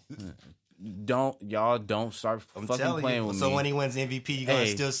 Exactly. Don't start I'm fucking telling playing you. with So me. when he wins MVP, you gonna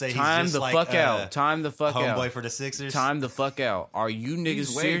Hey, still say he's time just the like fuck out. Time the fuck homeboy out. for the Sixers. Time the fuck out. Are you niggas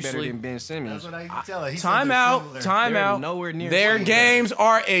He's way better seriously? than Ben Simmons. That's what I can tell. He said Time they're out. similar. Time They're out. nowhere near Their similar. games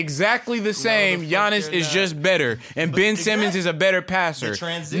are exactly the same. fuck Giannis they're is not. just better, and Ben Simmons is a better passer. The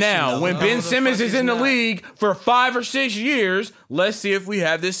transition, Now, though. when No, Ben the Simmons fuck is is in the not. league for 5 or 6 years, let's see if we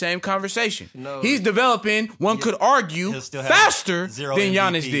have this same conversation. No. He's developing. One could argue He'll still have faster 0 than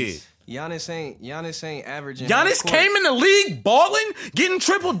Giannis MVPs. did. Giannis ain't averaging. Giannis half court. came in the league balling, getting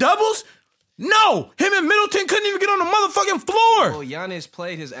triple doubles. No, him and Middleton couldn't even get on the motherfucking floor. Well, Giannis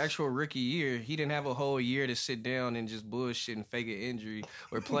played his actual rookie year. He didn't have a whole year to sit down and just bullshit and fake an injury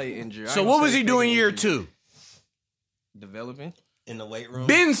or play injury. So what was he doing year 2? Developing. in the weight room.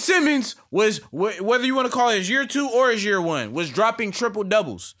 Ben Simmons was, whether you want to call it his year 2 or his year 1, was dropping triple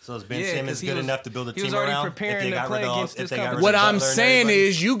doubles. So is Ben Yeah, 'cause Simmons he good was- enough to build a he was team already around? preparing if they to got play rid of against this if they got rid of What I'm Butler and saying everybody?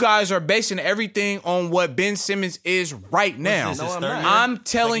 is you guys are basing everything on what Ben Simmons is right now. This is his No, I'm third not. year? I'm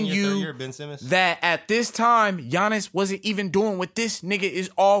telling Second year, third you year, Ben Simmons? that at this time, Giannis wasn't even doing what this nigga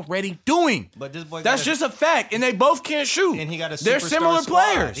is already doing. But this boy That's got a- just a fact, and they both can't shoot. and he got a They're superstar similar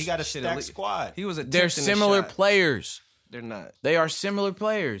squad. players. He got a Shit, stacked squad. He was a. They're similar players. They're not. They are similar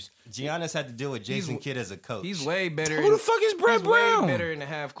players. Giannis had to deal with Jason Kidd as a coach. He's way better. Who the fuck is Brett he's way Brown? better in the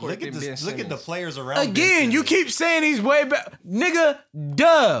half court look at than Ben this. Look at the Simmons. players around. Ben Again, you Simmons. keep saying he's way better. Nigga,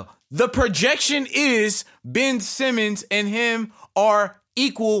 duh. The projection is Ben Simmons and him are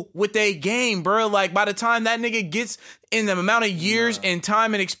equal with a game, bro. Like, by the time that nigga gets in the amount of years and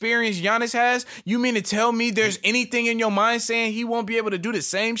time and experience Giannis has, you mean to tell me there's anything in your mind saying he won't be able to do the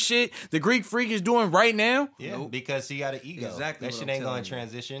same shit the Greek Freak is doing right now? Yeah, Nope. because he got an ego. Exactly That what shit I'm ain't telling going to you.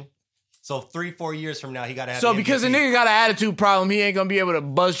 transition. So 3-4 years from now, he got to have. So the because the MVP. nigga got an attitude problem, he ain't gonna be able to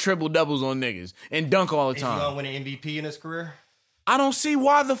buzz triple doubles on niggas and dunk all the is he going to time. win an MVP in his career? I don't see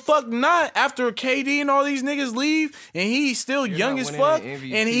why the fuck not after KD and all these niggas leave and he's still You're young not as winning fuck an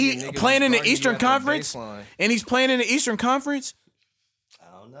MVP and he and niggas playing in the guarding you Eastern at the Conference baseline. and he's playing in the Eastern Conference.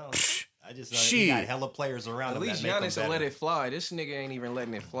 I don't know. I just know Shit. he got hella players around At him least that make him Giannis will better. let it fly. This nigga ain't even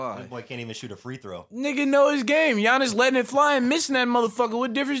letting it fly. This boy can't even shoot a free throw. Nigga know his game. Giannis letting it fly and missing that motherfucker.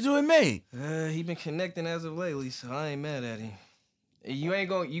 What difference do it make? He been connecting as of lately, so I ain't mad at him. You ain't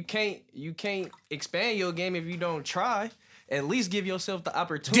going. You can't expand your game if you don't try. At least give yourself the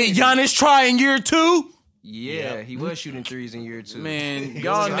opportunity. Did Giannis try in year 2? Yeah, Yep. he was shooting threes in year 2. Man, He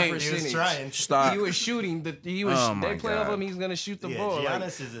y'all was trying- niggas he was percentage. trying. stop. He was shooting. He was. Oh my they play God. off him. He's gonna shoot the Yeah, ball. Like,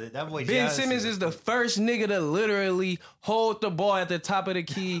 Giannis is that boy. Ben Giannis Simmons is the first nigga to literally hold the ball at the top of the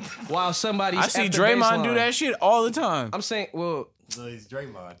key while somebody's. I see at the Draymond do baseline. that shit all the time. I'm saying, well, So he's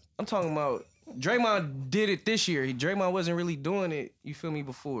Draymond. I'm talking about Draymond did it this year. Draymond wasn't really doing it. You feel me?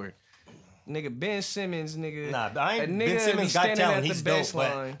 Before, nigga, Ben Simmons, nigga. Nah, I a ain't. nigga Ben be Simmons got standing talent. at the He's dope,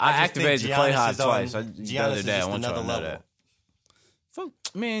 but baseline. I just think activated the play Giannis hot is on- twice. The Giannis other is day, I just want y'all another to know level. that. Fuck,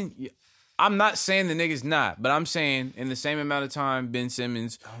 man, I'm not saying the nigga's not, but I'm saying in the same amount of time, Ben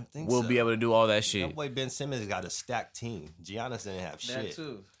Simmons don't think will so. be able to do all that shit. That boy Ben Simmons got a stacked team. Giannis didn't have That shit.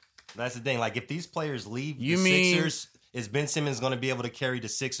 too. That's the thing. Like if these players leave You the mean- Sixers, Is Ben Simmons going to be able to carry the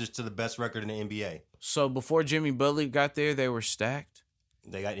Sixers to the best record in the NBA? So before Jimmy Butler got there, they were stacked.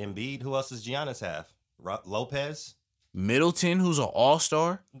 They got Embiid. Who else does Giannis have? Lopez. Middleton, who's an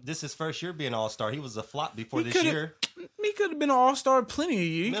all-star. This is his first year being an all-star. He was a flop before this year. He could have been an all-star plenty of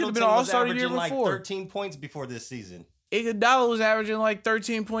years. He could have been an was all-star the year averaging before. like 13 points before this season. Iguodala was averaging like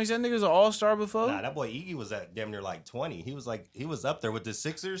 13 points. That nigga's an all-star before. Nah, that boy Iggy was at damn near like 20. He was up there with the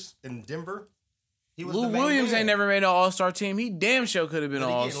Sixers in Denver. He was Lou the main Williams man. ain't never made an all-star team. He damn sure could have been But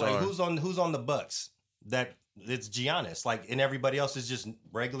an again, all-star. like, who's on the Bucks? That it's Giannis. Like, and everybody else is just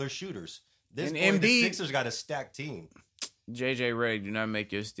regular shooters. This And boy, the Embiid- Sixers got a stacked team. JJ Redick, do not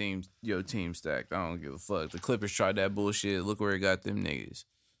make your team stacked. I don't give a fuck. The Clippers tried that bullshit. Look where it got them niggas.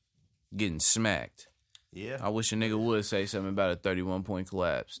 Getting smacked. Yeah. I wish a nigga would say something about a 31-point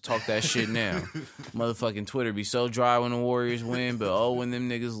collapse. Talk that shit now. Motherfucking Twitter be so dry when the Warriors win, but when them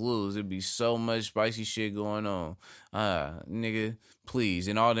niggas lose, it be so much spicy shit going on. Nigga, please.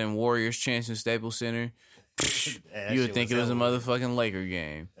 And all them Warriors chants in Staples Center, That you would shit think it was a hella- motherfucking Laker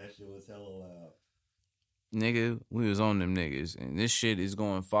game. That shit was hella loud. Nigga, we was on them niggas, and this shit is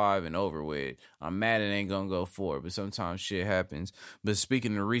going 5 and over with. I'm mad it ain't gonna go 4, but sometimes shit happens. But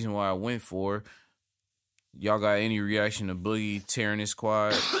speaking of the reason why I went 4, y'all got any reaction to Boogie tearing his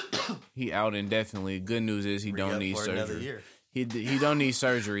quad? He out indefinitely. Good news is he don't Re-up need for another surgery. year. He don't need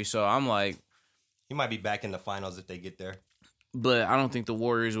surgery, so I'm like, He might be back in the finals if they get there. but I don't think the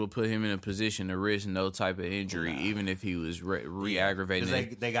Warriors will put him in a position to risk no type of injury, even if he was re-aggravating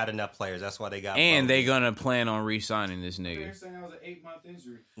Because it. they got enough players. That's why they got. And they Bogey. gonna plan on re-signing this They're nigga saying that was an 8-month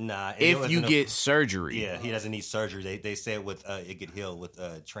injury. Nah. it if wasn't you a- get surgery. Yeah, he doesn't need surgery. They said with it could heal with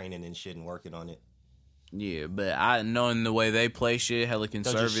training and shit and working on it. Yeah, but I knowing the way they play shit, hella They'll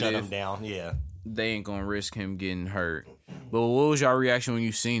just shut him conservative, down. Yeah. they ain't gonna risk him getting hurt. But what was y'all reaction when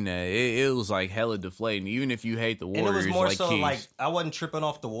you seen that? It was like hella deflating. Even if you hate the And it Warriors, was more like so Keith. like I wasn't tripping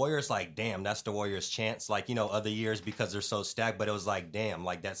off the Warriors. Like, damn, that's the Warriors' chance. Like, other years because they're so stacked. But it was like, damn,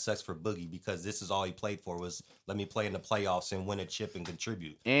 like that sucks for Boogie because this is all he played for was let me play in the playoffs and win a chip and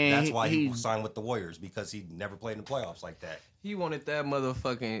contribute. And that's why he he- signed with the Warriors because he never played in the playoffs like that. He wanted that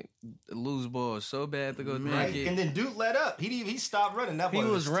motherfucking loose ball so bad to go Right? dunk it. And then Duke let up. He stopped running. That He boy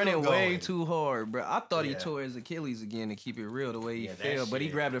was still running way going. too hard, bro. I thought he Yeah. tore his Achilles again to keep it real the way he Yeah, that fell, but he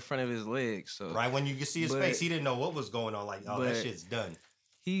shit. grabbed the front of his leg. So Right when you could see his But- face, he didn't know what was going on. Like, oh, that but- shit's done.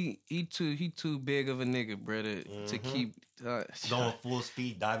 he too big of a nigga, bro, to Mm-hmm. keep. Going full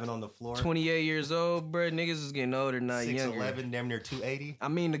speed, diving on the floor. 28 years old, bro. Niggas is getting older, not younger. 6'11", damn near 280. I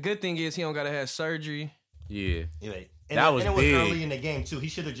mean, the good thing is he don't gotta have surgery. yeah, Anyway, That was and it big. was early in the game too. He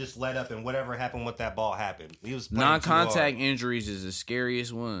should have just let up, and whatever happened with that ball happened. He was playing non-contact injuries is the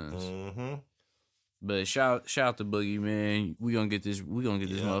scariest ones. Mm-hmm. But shout out to Boogie, man. We gonna get this Yeah.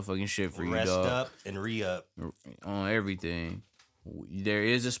 motherfucking shit for you, Rest dog. up and re-up. On everything. There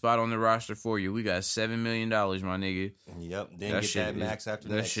is a spot on the roster for you. We got $7 million, my nigga. Yep. Then get that max after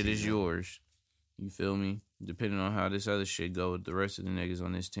that next shit is season. yours. You feel me? Depending on how this other shit go with the rest of the niggas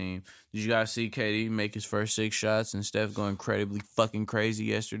on this team. Did you guys see KD make his first 6 shots and Steph go incredibly fucking crazy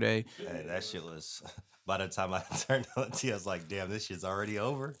yesterday? Hey, that shit was. By the time I turned on the TV, I was like, "Damn, this shit's already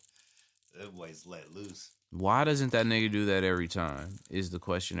over." That boy's let loose. Why doesn't that nigga do that every time? Is the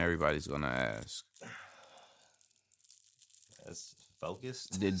question everybody's gonna ask. That's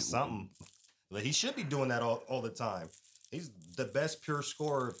focused. Did- Something. But he should be doing that all the time. He's the best pure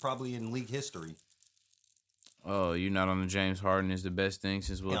scorer probably in league history. Oh, you not on the James Harden is the best thing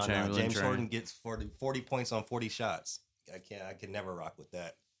since Will No, Chamberlain James trained? Harden gets 40 points on 40 shots. I can never rock with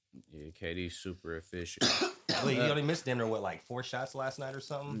that. Yeah, KD's super efficient. Wait, he only missed dinner with like 4 shots last night or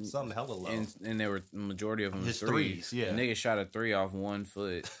something? Something hella low. and there were majority of them His threes. threes, yeah. The nigga shot a 3 off 1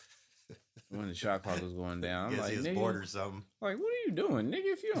 foot when the shot clock was going down. I'm Guess like, he was nigga, bored or something. like, what are you doing,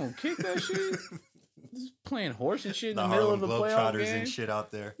 nigga? If you don't kick that shit, just playing horse and shit in The the middle of Harlem a playoff Globetrotters game. and shit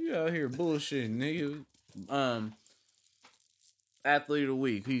out there. You out here bullshitting, nigga. Athlete of the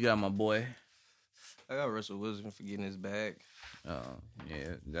week. Who you got, my boy? I got Russell Wilson for getting his bag. Oh,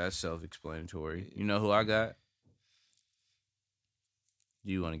 yeah, that's self-explanatory. You know who I got?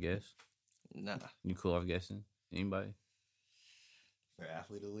 Do you want to guess? Nah. You cool off guessing? Anybody? For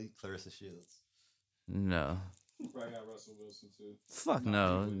athlete elite, Clarissa Shields. No. Probably got Russell Wilson too. Fuck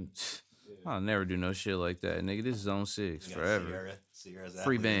no. I'll never do no shit like that, nigga. This is on 6 You got forever. Sierra's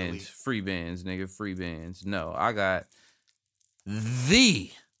Free athlete of the bands, week. free bands, nigga, free bands. No, I got the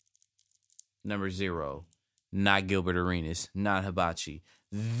number 0, not Gilbert Arenas, not Hibachi,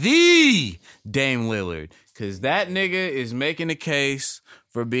 the Dame Lillard, because that nigga is making a case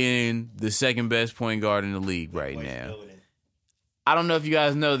for being the second best point guard in the league right Boy's now. doing it. I don't know if you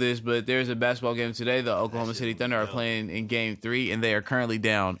guys know this, but there's a basketball game today. The Oklahoma City Thunder are playing in Game 3, and they are currently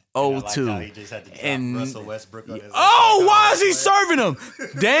down 0-2. He just had to drop And Russell Westbrook on his why is he serving him?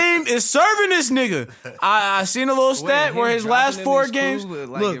 Dame is serving this nigga. I seen a little stat where his last 4 games.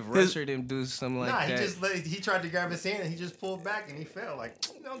 Like Look, if Russer didn't do something like Nah, that. he tried to grab his hand and he just pulled back and he fell. Like,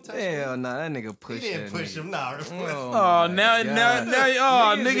 don't touch me. Hell nah, that nigga pushed. He didn't that push nigga. him. Nah. Oh, now,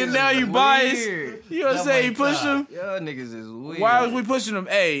 Niggas nigga, now is you biased. weird. You gonna That say he might pushed not. him? Y'all niggas is weird. Why was we pushing him?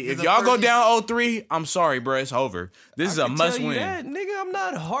 Hey, if the y'all go first- down 0-3, I'm sorry, bro. It's over. This is a I must tell you win. that, nigga, I'm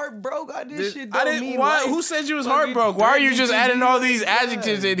not heartbroke. This shit don't I didn't. mean Why? life. Who said you was Fucking heartbroken? Why are you just threatening adding all to these you.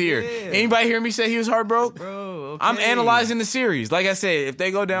 adjectives in here? Yeah. Anybody hear me say he was heartbroken? Bro, I'm okay. analyzing the series. Like I said, if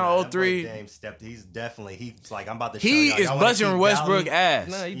they go down Nah, that boy 0-3, Dame stepped. He's like, I'm about to show he y'all. is Y'all wanna busting keep Westbrook doubting? ass.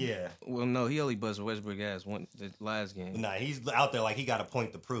 Nah, Yeah. Well, no, he only buzzed Westbrook ass the last game. Nah, he's out there like he got a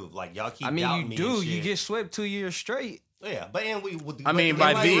point to prove. Like, y'all keep I mean, doubting you me do. and You shit. get swept 2 years straight. Yeah, but and we. I mean,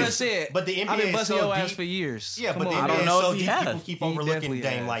 but by the V. NBA Like I said, But the NBA I've been is busting so your ass deep. for years. Yeah, Come but the on. NBA I don't is know so if he deep. has. People keep He overlooking definitely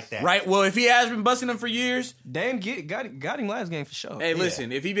Dame has. like that. Right. Well, if he has been busting him for years, Dame got him last game for sure. hey,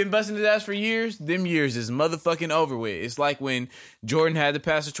 listen. If he been busting his ass for years, them years is motherfucking over with. It's like when Jordan had to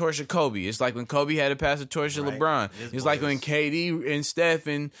pass the torch to Kobe. It's like when Kobe had to pass the torch to Right. LeBron. This It's boy like when is- KD and Steph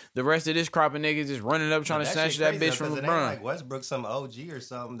and the rest of this crop of niggas is running up trying to snatch that bitch from It ain't LeBron. like Westbrook, some OG or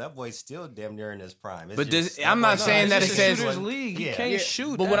something. That boy's still damn near in his prime. It's But just- this- I'm that not boy- saying that it's it a says- shooter's league. He Yeah. can't Yeah.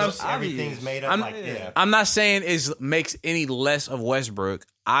 shoot. But what That's I'm- everything's obvious. made up. I'm- like, yeah. I'm not saying it makes any less of Westbrook.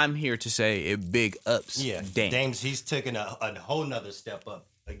 I'm here to say it big ups. Yeah, Dame. Dame's he's taken a whole nother step up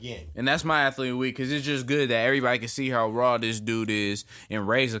again. And that's my athlete of the week because it's just good that everybody can see how raw this dude is and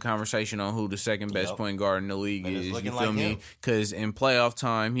raise a conversation on who the second best Yep. point guard in the league And it's is. You looking feel like me? him. Because in playoff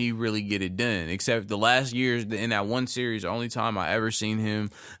time, he really get it done. Except the last years in that one series, the only time I ever seen him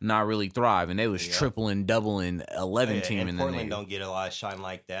not really thrive, and they was tripling, doubling 11 Yeah, team and in the Portland league. don't get a lot of shine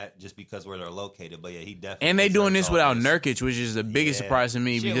like that just because where they're located. But yeah, he definitely. And they doing deserves this all without this. Nurkic, which is the biggest Yeah. surprise to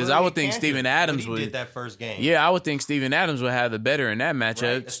me Shit, because look I at would think Cantor, Steven what Adams he would. did that first game. Yeah, I would think Steven Adams would have the better in that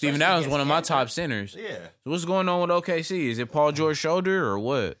matchup. Right, Steven especially Adams, one of my against top Cantor. centers. Yeah. What's going on with OKC? Is it Paul George shoulder or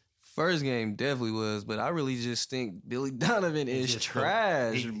what? First game definitely was, but I really just think Billy Donovan is just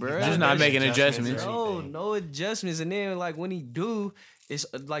trash, he- bro. Just not making adjustments. No, no adjustments, and then like when he do, it's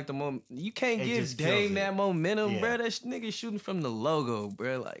like the moment you can't It give just kills Dame it. that momentum, Yeah. bro. That nigga shooting from the logo,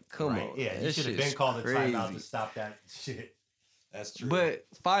 bro. Like, come Right. on, Yeah, man. you That should have shit's been called a timeout crazy. to stop that shit. That's true. But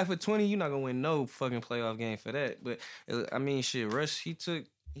 5 for 20, you're not gonna win no fucking playoff game for that. But I mean, shit, Russ, he took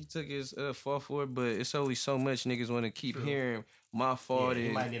his fault for it, but it's only so much niggas want to keep hearing my fault. yeah, he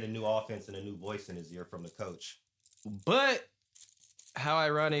and, might need a new offense and a new voice in his ear from the coach. but how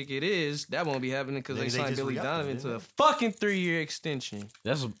ironic it is that won't be happening because Maybe they they signed just Billy re-upped him, Donovan didn't to a they? fucking 3-year extension.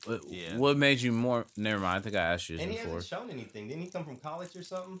 That's Yeah. what made you more. Never mind. I think I asked you this And he before. hasn't shown anything. Didn't he come from college or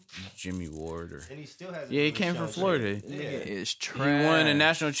something? Jimmy Ward or And he still hasn't. Yeah, he really came from shown Florida. shit. Nigga Yeah. is he trash. won a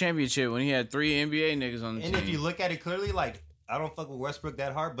national championship when he had 3 NBA niggas on the And team. if you look at it clearly, like I don't fuck with Westbrook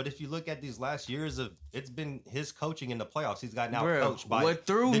that hard, but if you look at these last years of it's been his coaching in the playoffs, he's gotten out Bruh, coached by what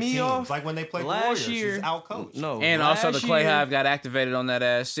threw the me teams. off Like when they played the last Warriors, year, he's out coached. No, and also the last Clay year- Hive got activated on that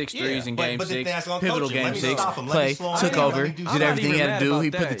ass 6 threes in game but the 6. thing that's gonna Pivotal coach him. game Let me 6. stop him. Let me Clay slow him took down. over, Let me do did something. everything he had to do.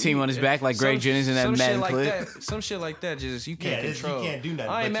 He put the team on his back like Greg Some- Jennings in that some shit Madden like clip. that- some shit like that, just you can't Yeah, you control. can't do nothing,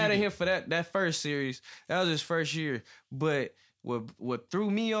 I ain't but mad you at do. him for that first series. That was his first year. But what threw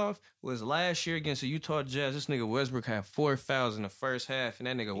me off was last year against the Utah Jazz. This nigga Westbrook had 4 fouls in the first half, and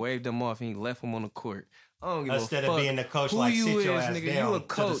that nigga waved them off and he left him on the court. I don't give Instead a of fuck being the coach, who like, you sit is, your ass nigga. down You to a the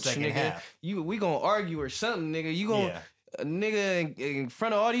coach, second nigga. half. We gonna argue or something, nigga. You gonna. Yeah. A nigga in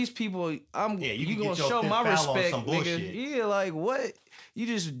front of all these people, Yeah, you you can gonna get your show fifth my foul on respect, some nigga. bullshit. Yeah, like what? You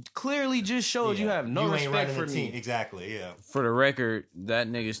just clearly just showed you Yeah. have no You ain't respect running for the me. team. Exactly. Yeah. For the record, that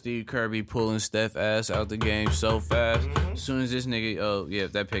nigga Steve Kirby pulling Steph ass out the game so fast. As soon as this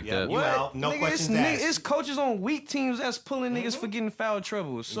nigga, that picked Yeah, up. you out. No nigga, questions asked. It's coaches on weak teams that's pulling niggas for getting foul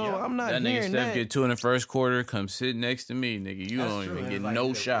trouble. So Yeah. I'm not That nigga hearing Steph that. get 2 in the first quarter, come sit next to me, nigga. You That's don't true. even It's get like- no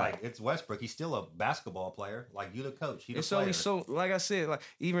it's shot. like, it's Westbrook. He's still a basketball player. Like you, the coach. He the It's player. only so, like I said, like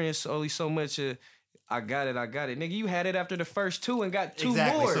even it's only so much. I got it. Nigga, you had it after the first 2 and got 2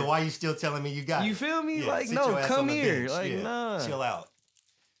 exactly. more. So why you still telling me you got You it? feel me? Yeah, Like, sit no, your ass come on the here. bench. Like, Yeah. nah. Chill out.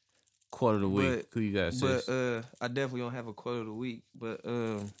 Quote of the week. But- Who you got, sis? But I definitely don't have a quote of the week. But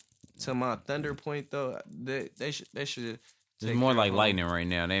to my Thunder point though, they should. It's take more care like of home. lightning right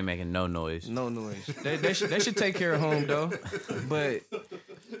now. They ain't making no noise. No noise. They should take care of home though. But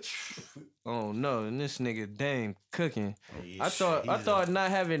Oh no, and this nigga Dame cooking. I He's thought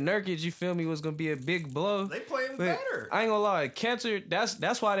not having Nurkic, you feel me, was gonna be a big blow. They playing But better. I ain't gonna lie, Cantor.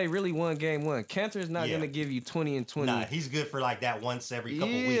 That's why they really won game one. Cantor's not Yeah. gonna give you 20 and 20. Nah, he's good for like that once every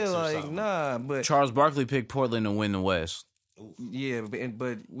couple weeks yeah, or like something. nah, but Charles Barkley picked Portland to win the West. yeah,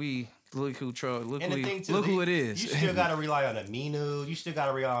 but we look who Charles. Look And who the thing too, look who it is, You still got to rely on Aminu. You still got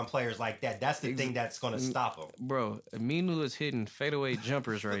to rely on players like that. That's the thing that's going to stop him. bro. Aminu is hitting fadeaway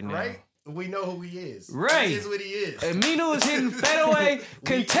jumpers right now. Right? We know who he is. Right. He is what he is. Aminu is hitting fadeaway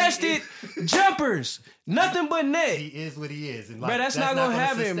contested jumpers. Nothing but net. He is what he is. And Bro, that's not gonna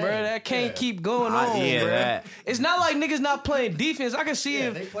happen, bro. That can't keep going on, yeah, bro. that- It's not like niggas not playing defense. I can see Yeah,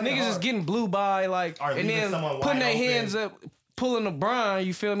 they if playing niggas is hard. getting blew by, like, Or and leaving then someone putting wide their open. hands up, pulling the Bron.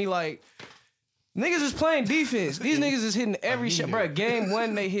 You feel me? Like, niggas is playing defense. These niggas is hitting every shot. Bro, game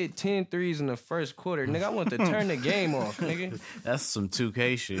one, they hit 10 threes in the first quarter. Nigga, I want to turn the game off, nigga. That's some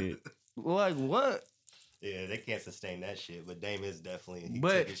 2K shit. Like, what? Yeah, they can't sustain that shit. But Dame is definitely. he But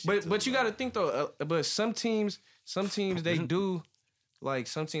took his shit to but the you got to level. think though. But some teams they do, like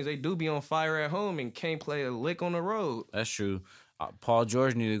some teams they do be on fire at home and can't play a lick on the road. That's true. Paul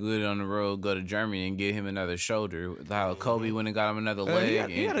George need to go on the road, go to Germany, and get him another shoulder. How Kobe went and got him another leg,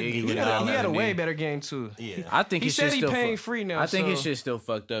 He and Iggy went and got him had a another way knee. better game too. Yeah. I think He his said shit's he still paying free now, I think his so- shit's still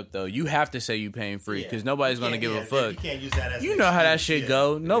fucked up though. You have to say you paying free because Yeah. nobody's You gonna can't- give a yeah, fuck. You can't use that as You an know how that excuse, shit yeah.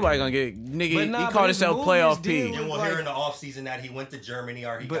 go. Nobody gonna get nigga. But nah, he but called his himself movies playoff deal P. Then we'll Like- hear in the offseason that he went to Germany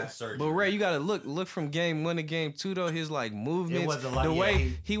or he got surgery. But Ray, you gotta look from game one to game two though. His like movements, was a lot- the yeah,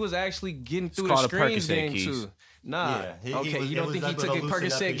 way he was actually getting through the called a screens Percocet, game Keith. too. Nah, Yeah, he okay, was- you it don't was think he able took to a loosen up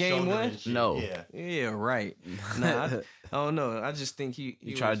Percocet his game shoulder one? and shit. No. Yeah. Yeah, right. Nah, I don't know. I just think he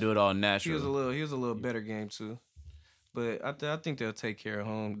You try to do it all He natural. was a little better game too. But I think they'll take care of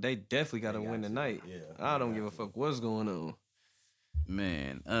home. They definitely got to win tonight. Yeah. I don't give a fuck what's going on.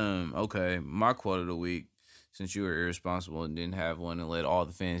 Man, okay. My quote of the week, since you were irresponsible and didn't have one and let all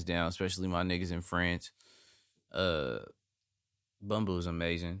the fans down, especially my niggas in France. Bumble is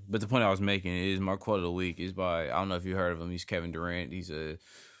amazing. But the point I was making is my quote of the week is by, I don't know if you heard of him, he's Kevin Durant. He's a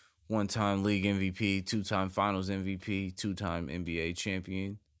one-time league MVP, two-time finals MVP, two-time NBA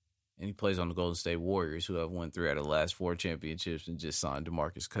champion. And he plays on the Golden State Warriors, who have won 3 out of the last 4 championships and just signed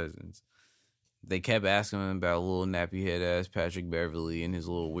DeMarcus Cousins. They kept asking him about little nappy head ass Patrick Beverly and his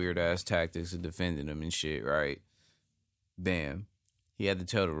little weird ass tactics of defending him and shit, right? Bam. He had to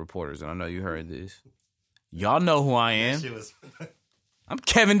tell the reporters, and I know you heard this. Y'all know who I That am. shit was. I'm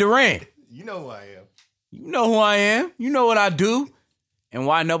Kevin Durant. You know who I am. You know who I am. You know what I do. And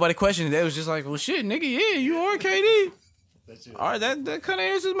why nobody questioned it. They was just like, well, shit, nigga, yeah, you are KD. That shit. All right, that kind of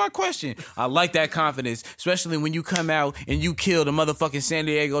answers my question. I like that confidence, especially when you come out and you kill the motherfucking San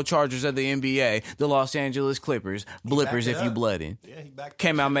Diego Chargers of the NBA, the Los Angeles Clippers, blippers backed it if you up. blooding. Yeah, he backed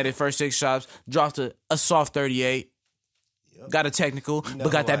Came out, made his first 6 shots, dropped a soft 38, got a technical, know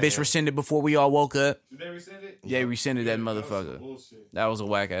but got who that I bitch am. rescinded before we all woke up. Did they rescind it? Yeah, rescinded that That was some motherfucker. bullshit. That was a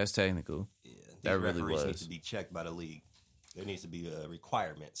whack ass technical. Yeah, these That really referees need was. to be checked by the league. There needs to be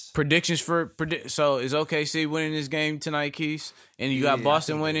requirements. Predictions for so is OKC winning this game tonight, Keith? And you got Yeah, I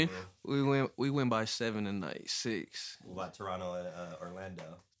Boston think they winning. We win by 7 tonight, 6. What about Toronto and Orlando?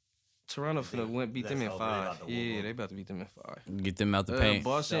 Toronto finna beat them That's in over. They 5. about to whoop Yeah, them. they about to beat them in 5. Get them out the paint.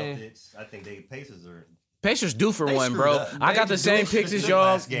 Boston. Celtics. I think they Pacers are. Pacers due for They one, screwed bro. up. I got the They same should've picks as took y'all,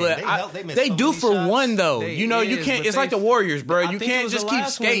 last game. but They missed they so due many for shots. one though. They You know, you is, can't. but It's like the Warriors, bro. I You think it can't was just the keep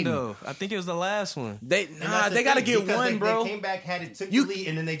last one, skating. though. I think it was the last one. They And that's the they gotta thing, get because one, bro. They came back, had it, took You- the lead,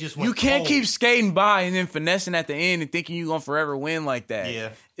 and then they just went You can't cold. keep skating by and then finessing at the end and thinking you gonna forever win like that. Yeah.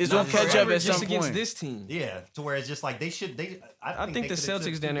 It's Not gonna catch up forever, at just some against point. this team. Yeah, to where it's just like they should. I think the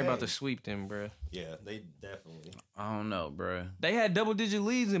Celtics down there about to sweep them, bro. Yeah, they definitely. I don't know, bro. They had double-digit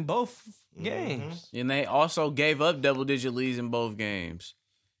leads in both games. And they also gave up double-digit leads in both games.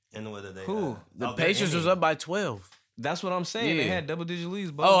 And whether they Who? The they're Pacers was ending. up by 12. That's what I'm saying. They Yeah. had double-digit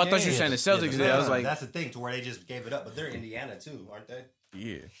leads both Oh, I games. thought you were saying the Celtics but did. I was like, that's the thing, to where they just gave it up. But they're Indiana too, aren't they?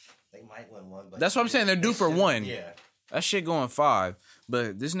 yeah. They might win one. But That's what I'm saying. They're due for should- one. Yeah. That shit going 5.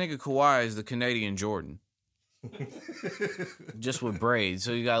 But this nigga Kawhi is the Canadian Jordan. Just with braids.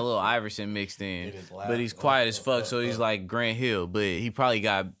 So you got a little Iverson mixed in. It is loud. But he's quiet as fuck, so he's like Grant Hill. But he probably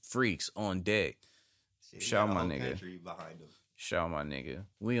got freaks on deck. Shit, he Shout got a my whole nigga. country behind him. Shout out my nigga.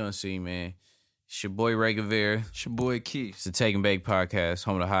 We gonna see, man. It's your boy Ray Guevara. It's your boy Keith. It's the Take and Bake podcast,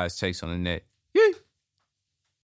 home of the highest takes on the net. Yeah.